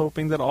Franzi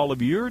hoping that all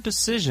of your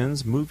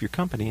decisions move your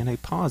company in a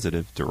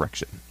positive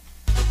direction.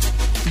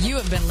 You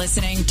have been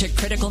listening to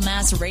Critical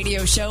Mass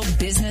Radio Show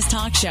Business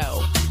Talk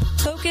Show,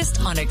 focused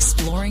on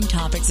exploring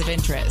topics of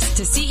interest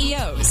to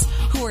CEOs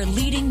who are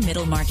leading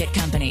middle market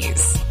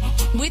companies.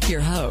 With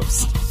your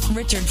host,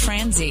 Richard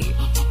Franzi.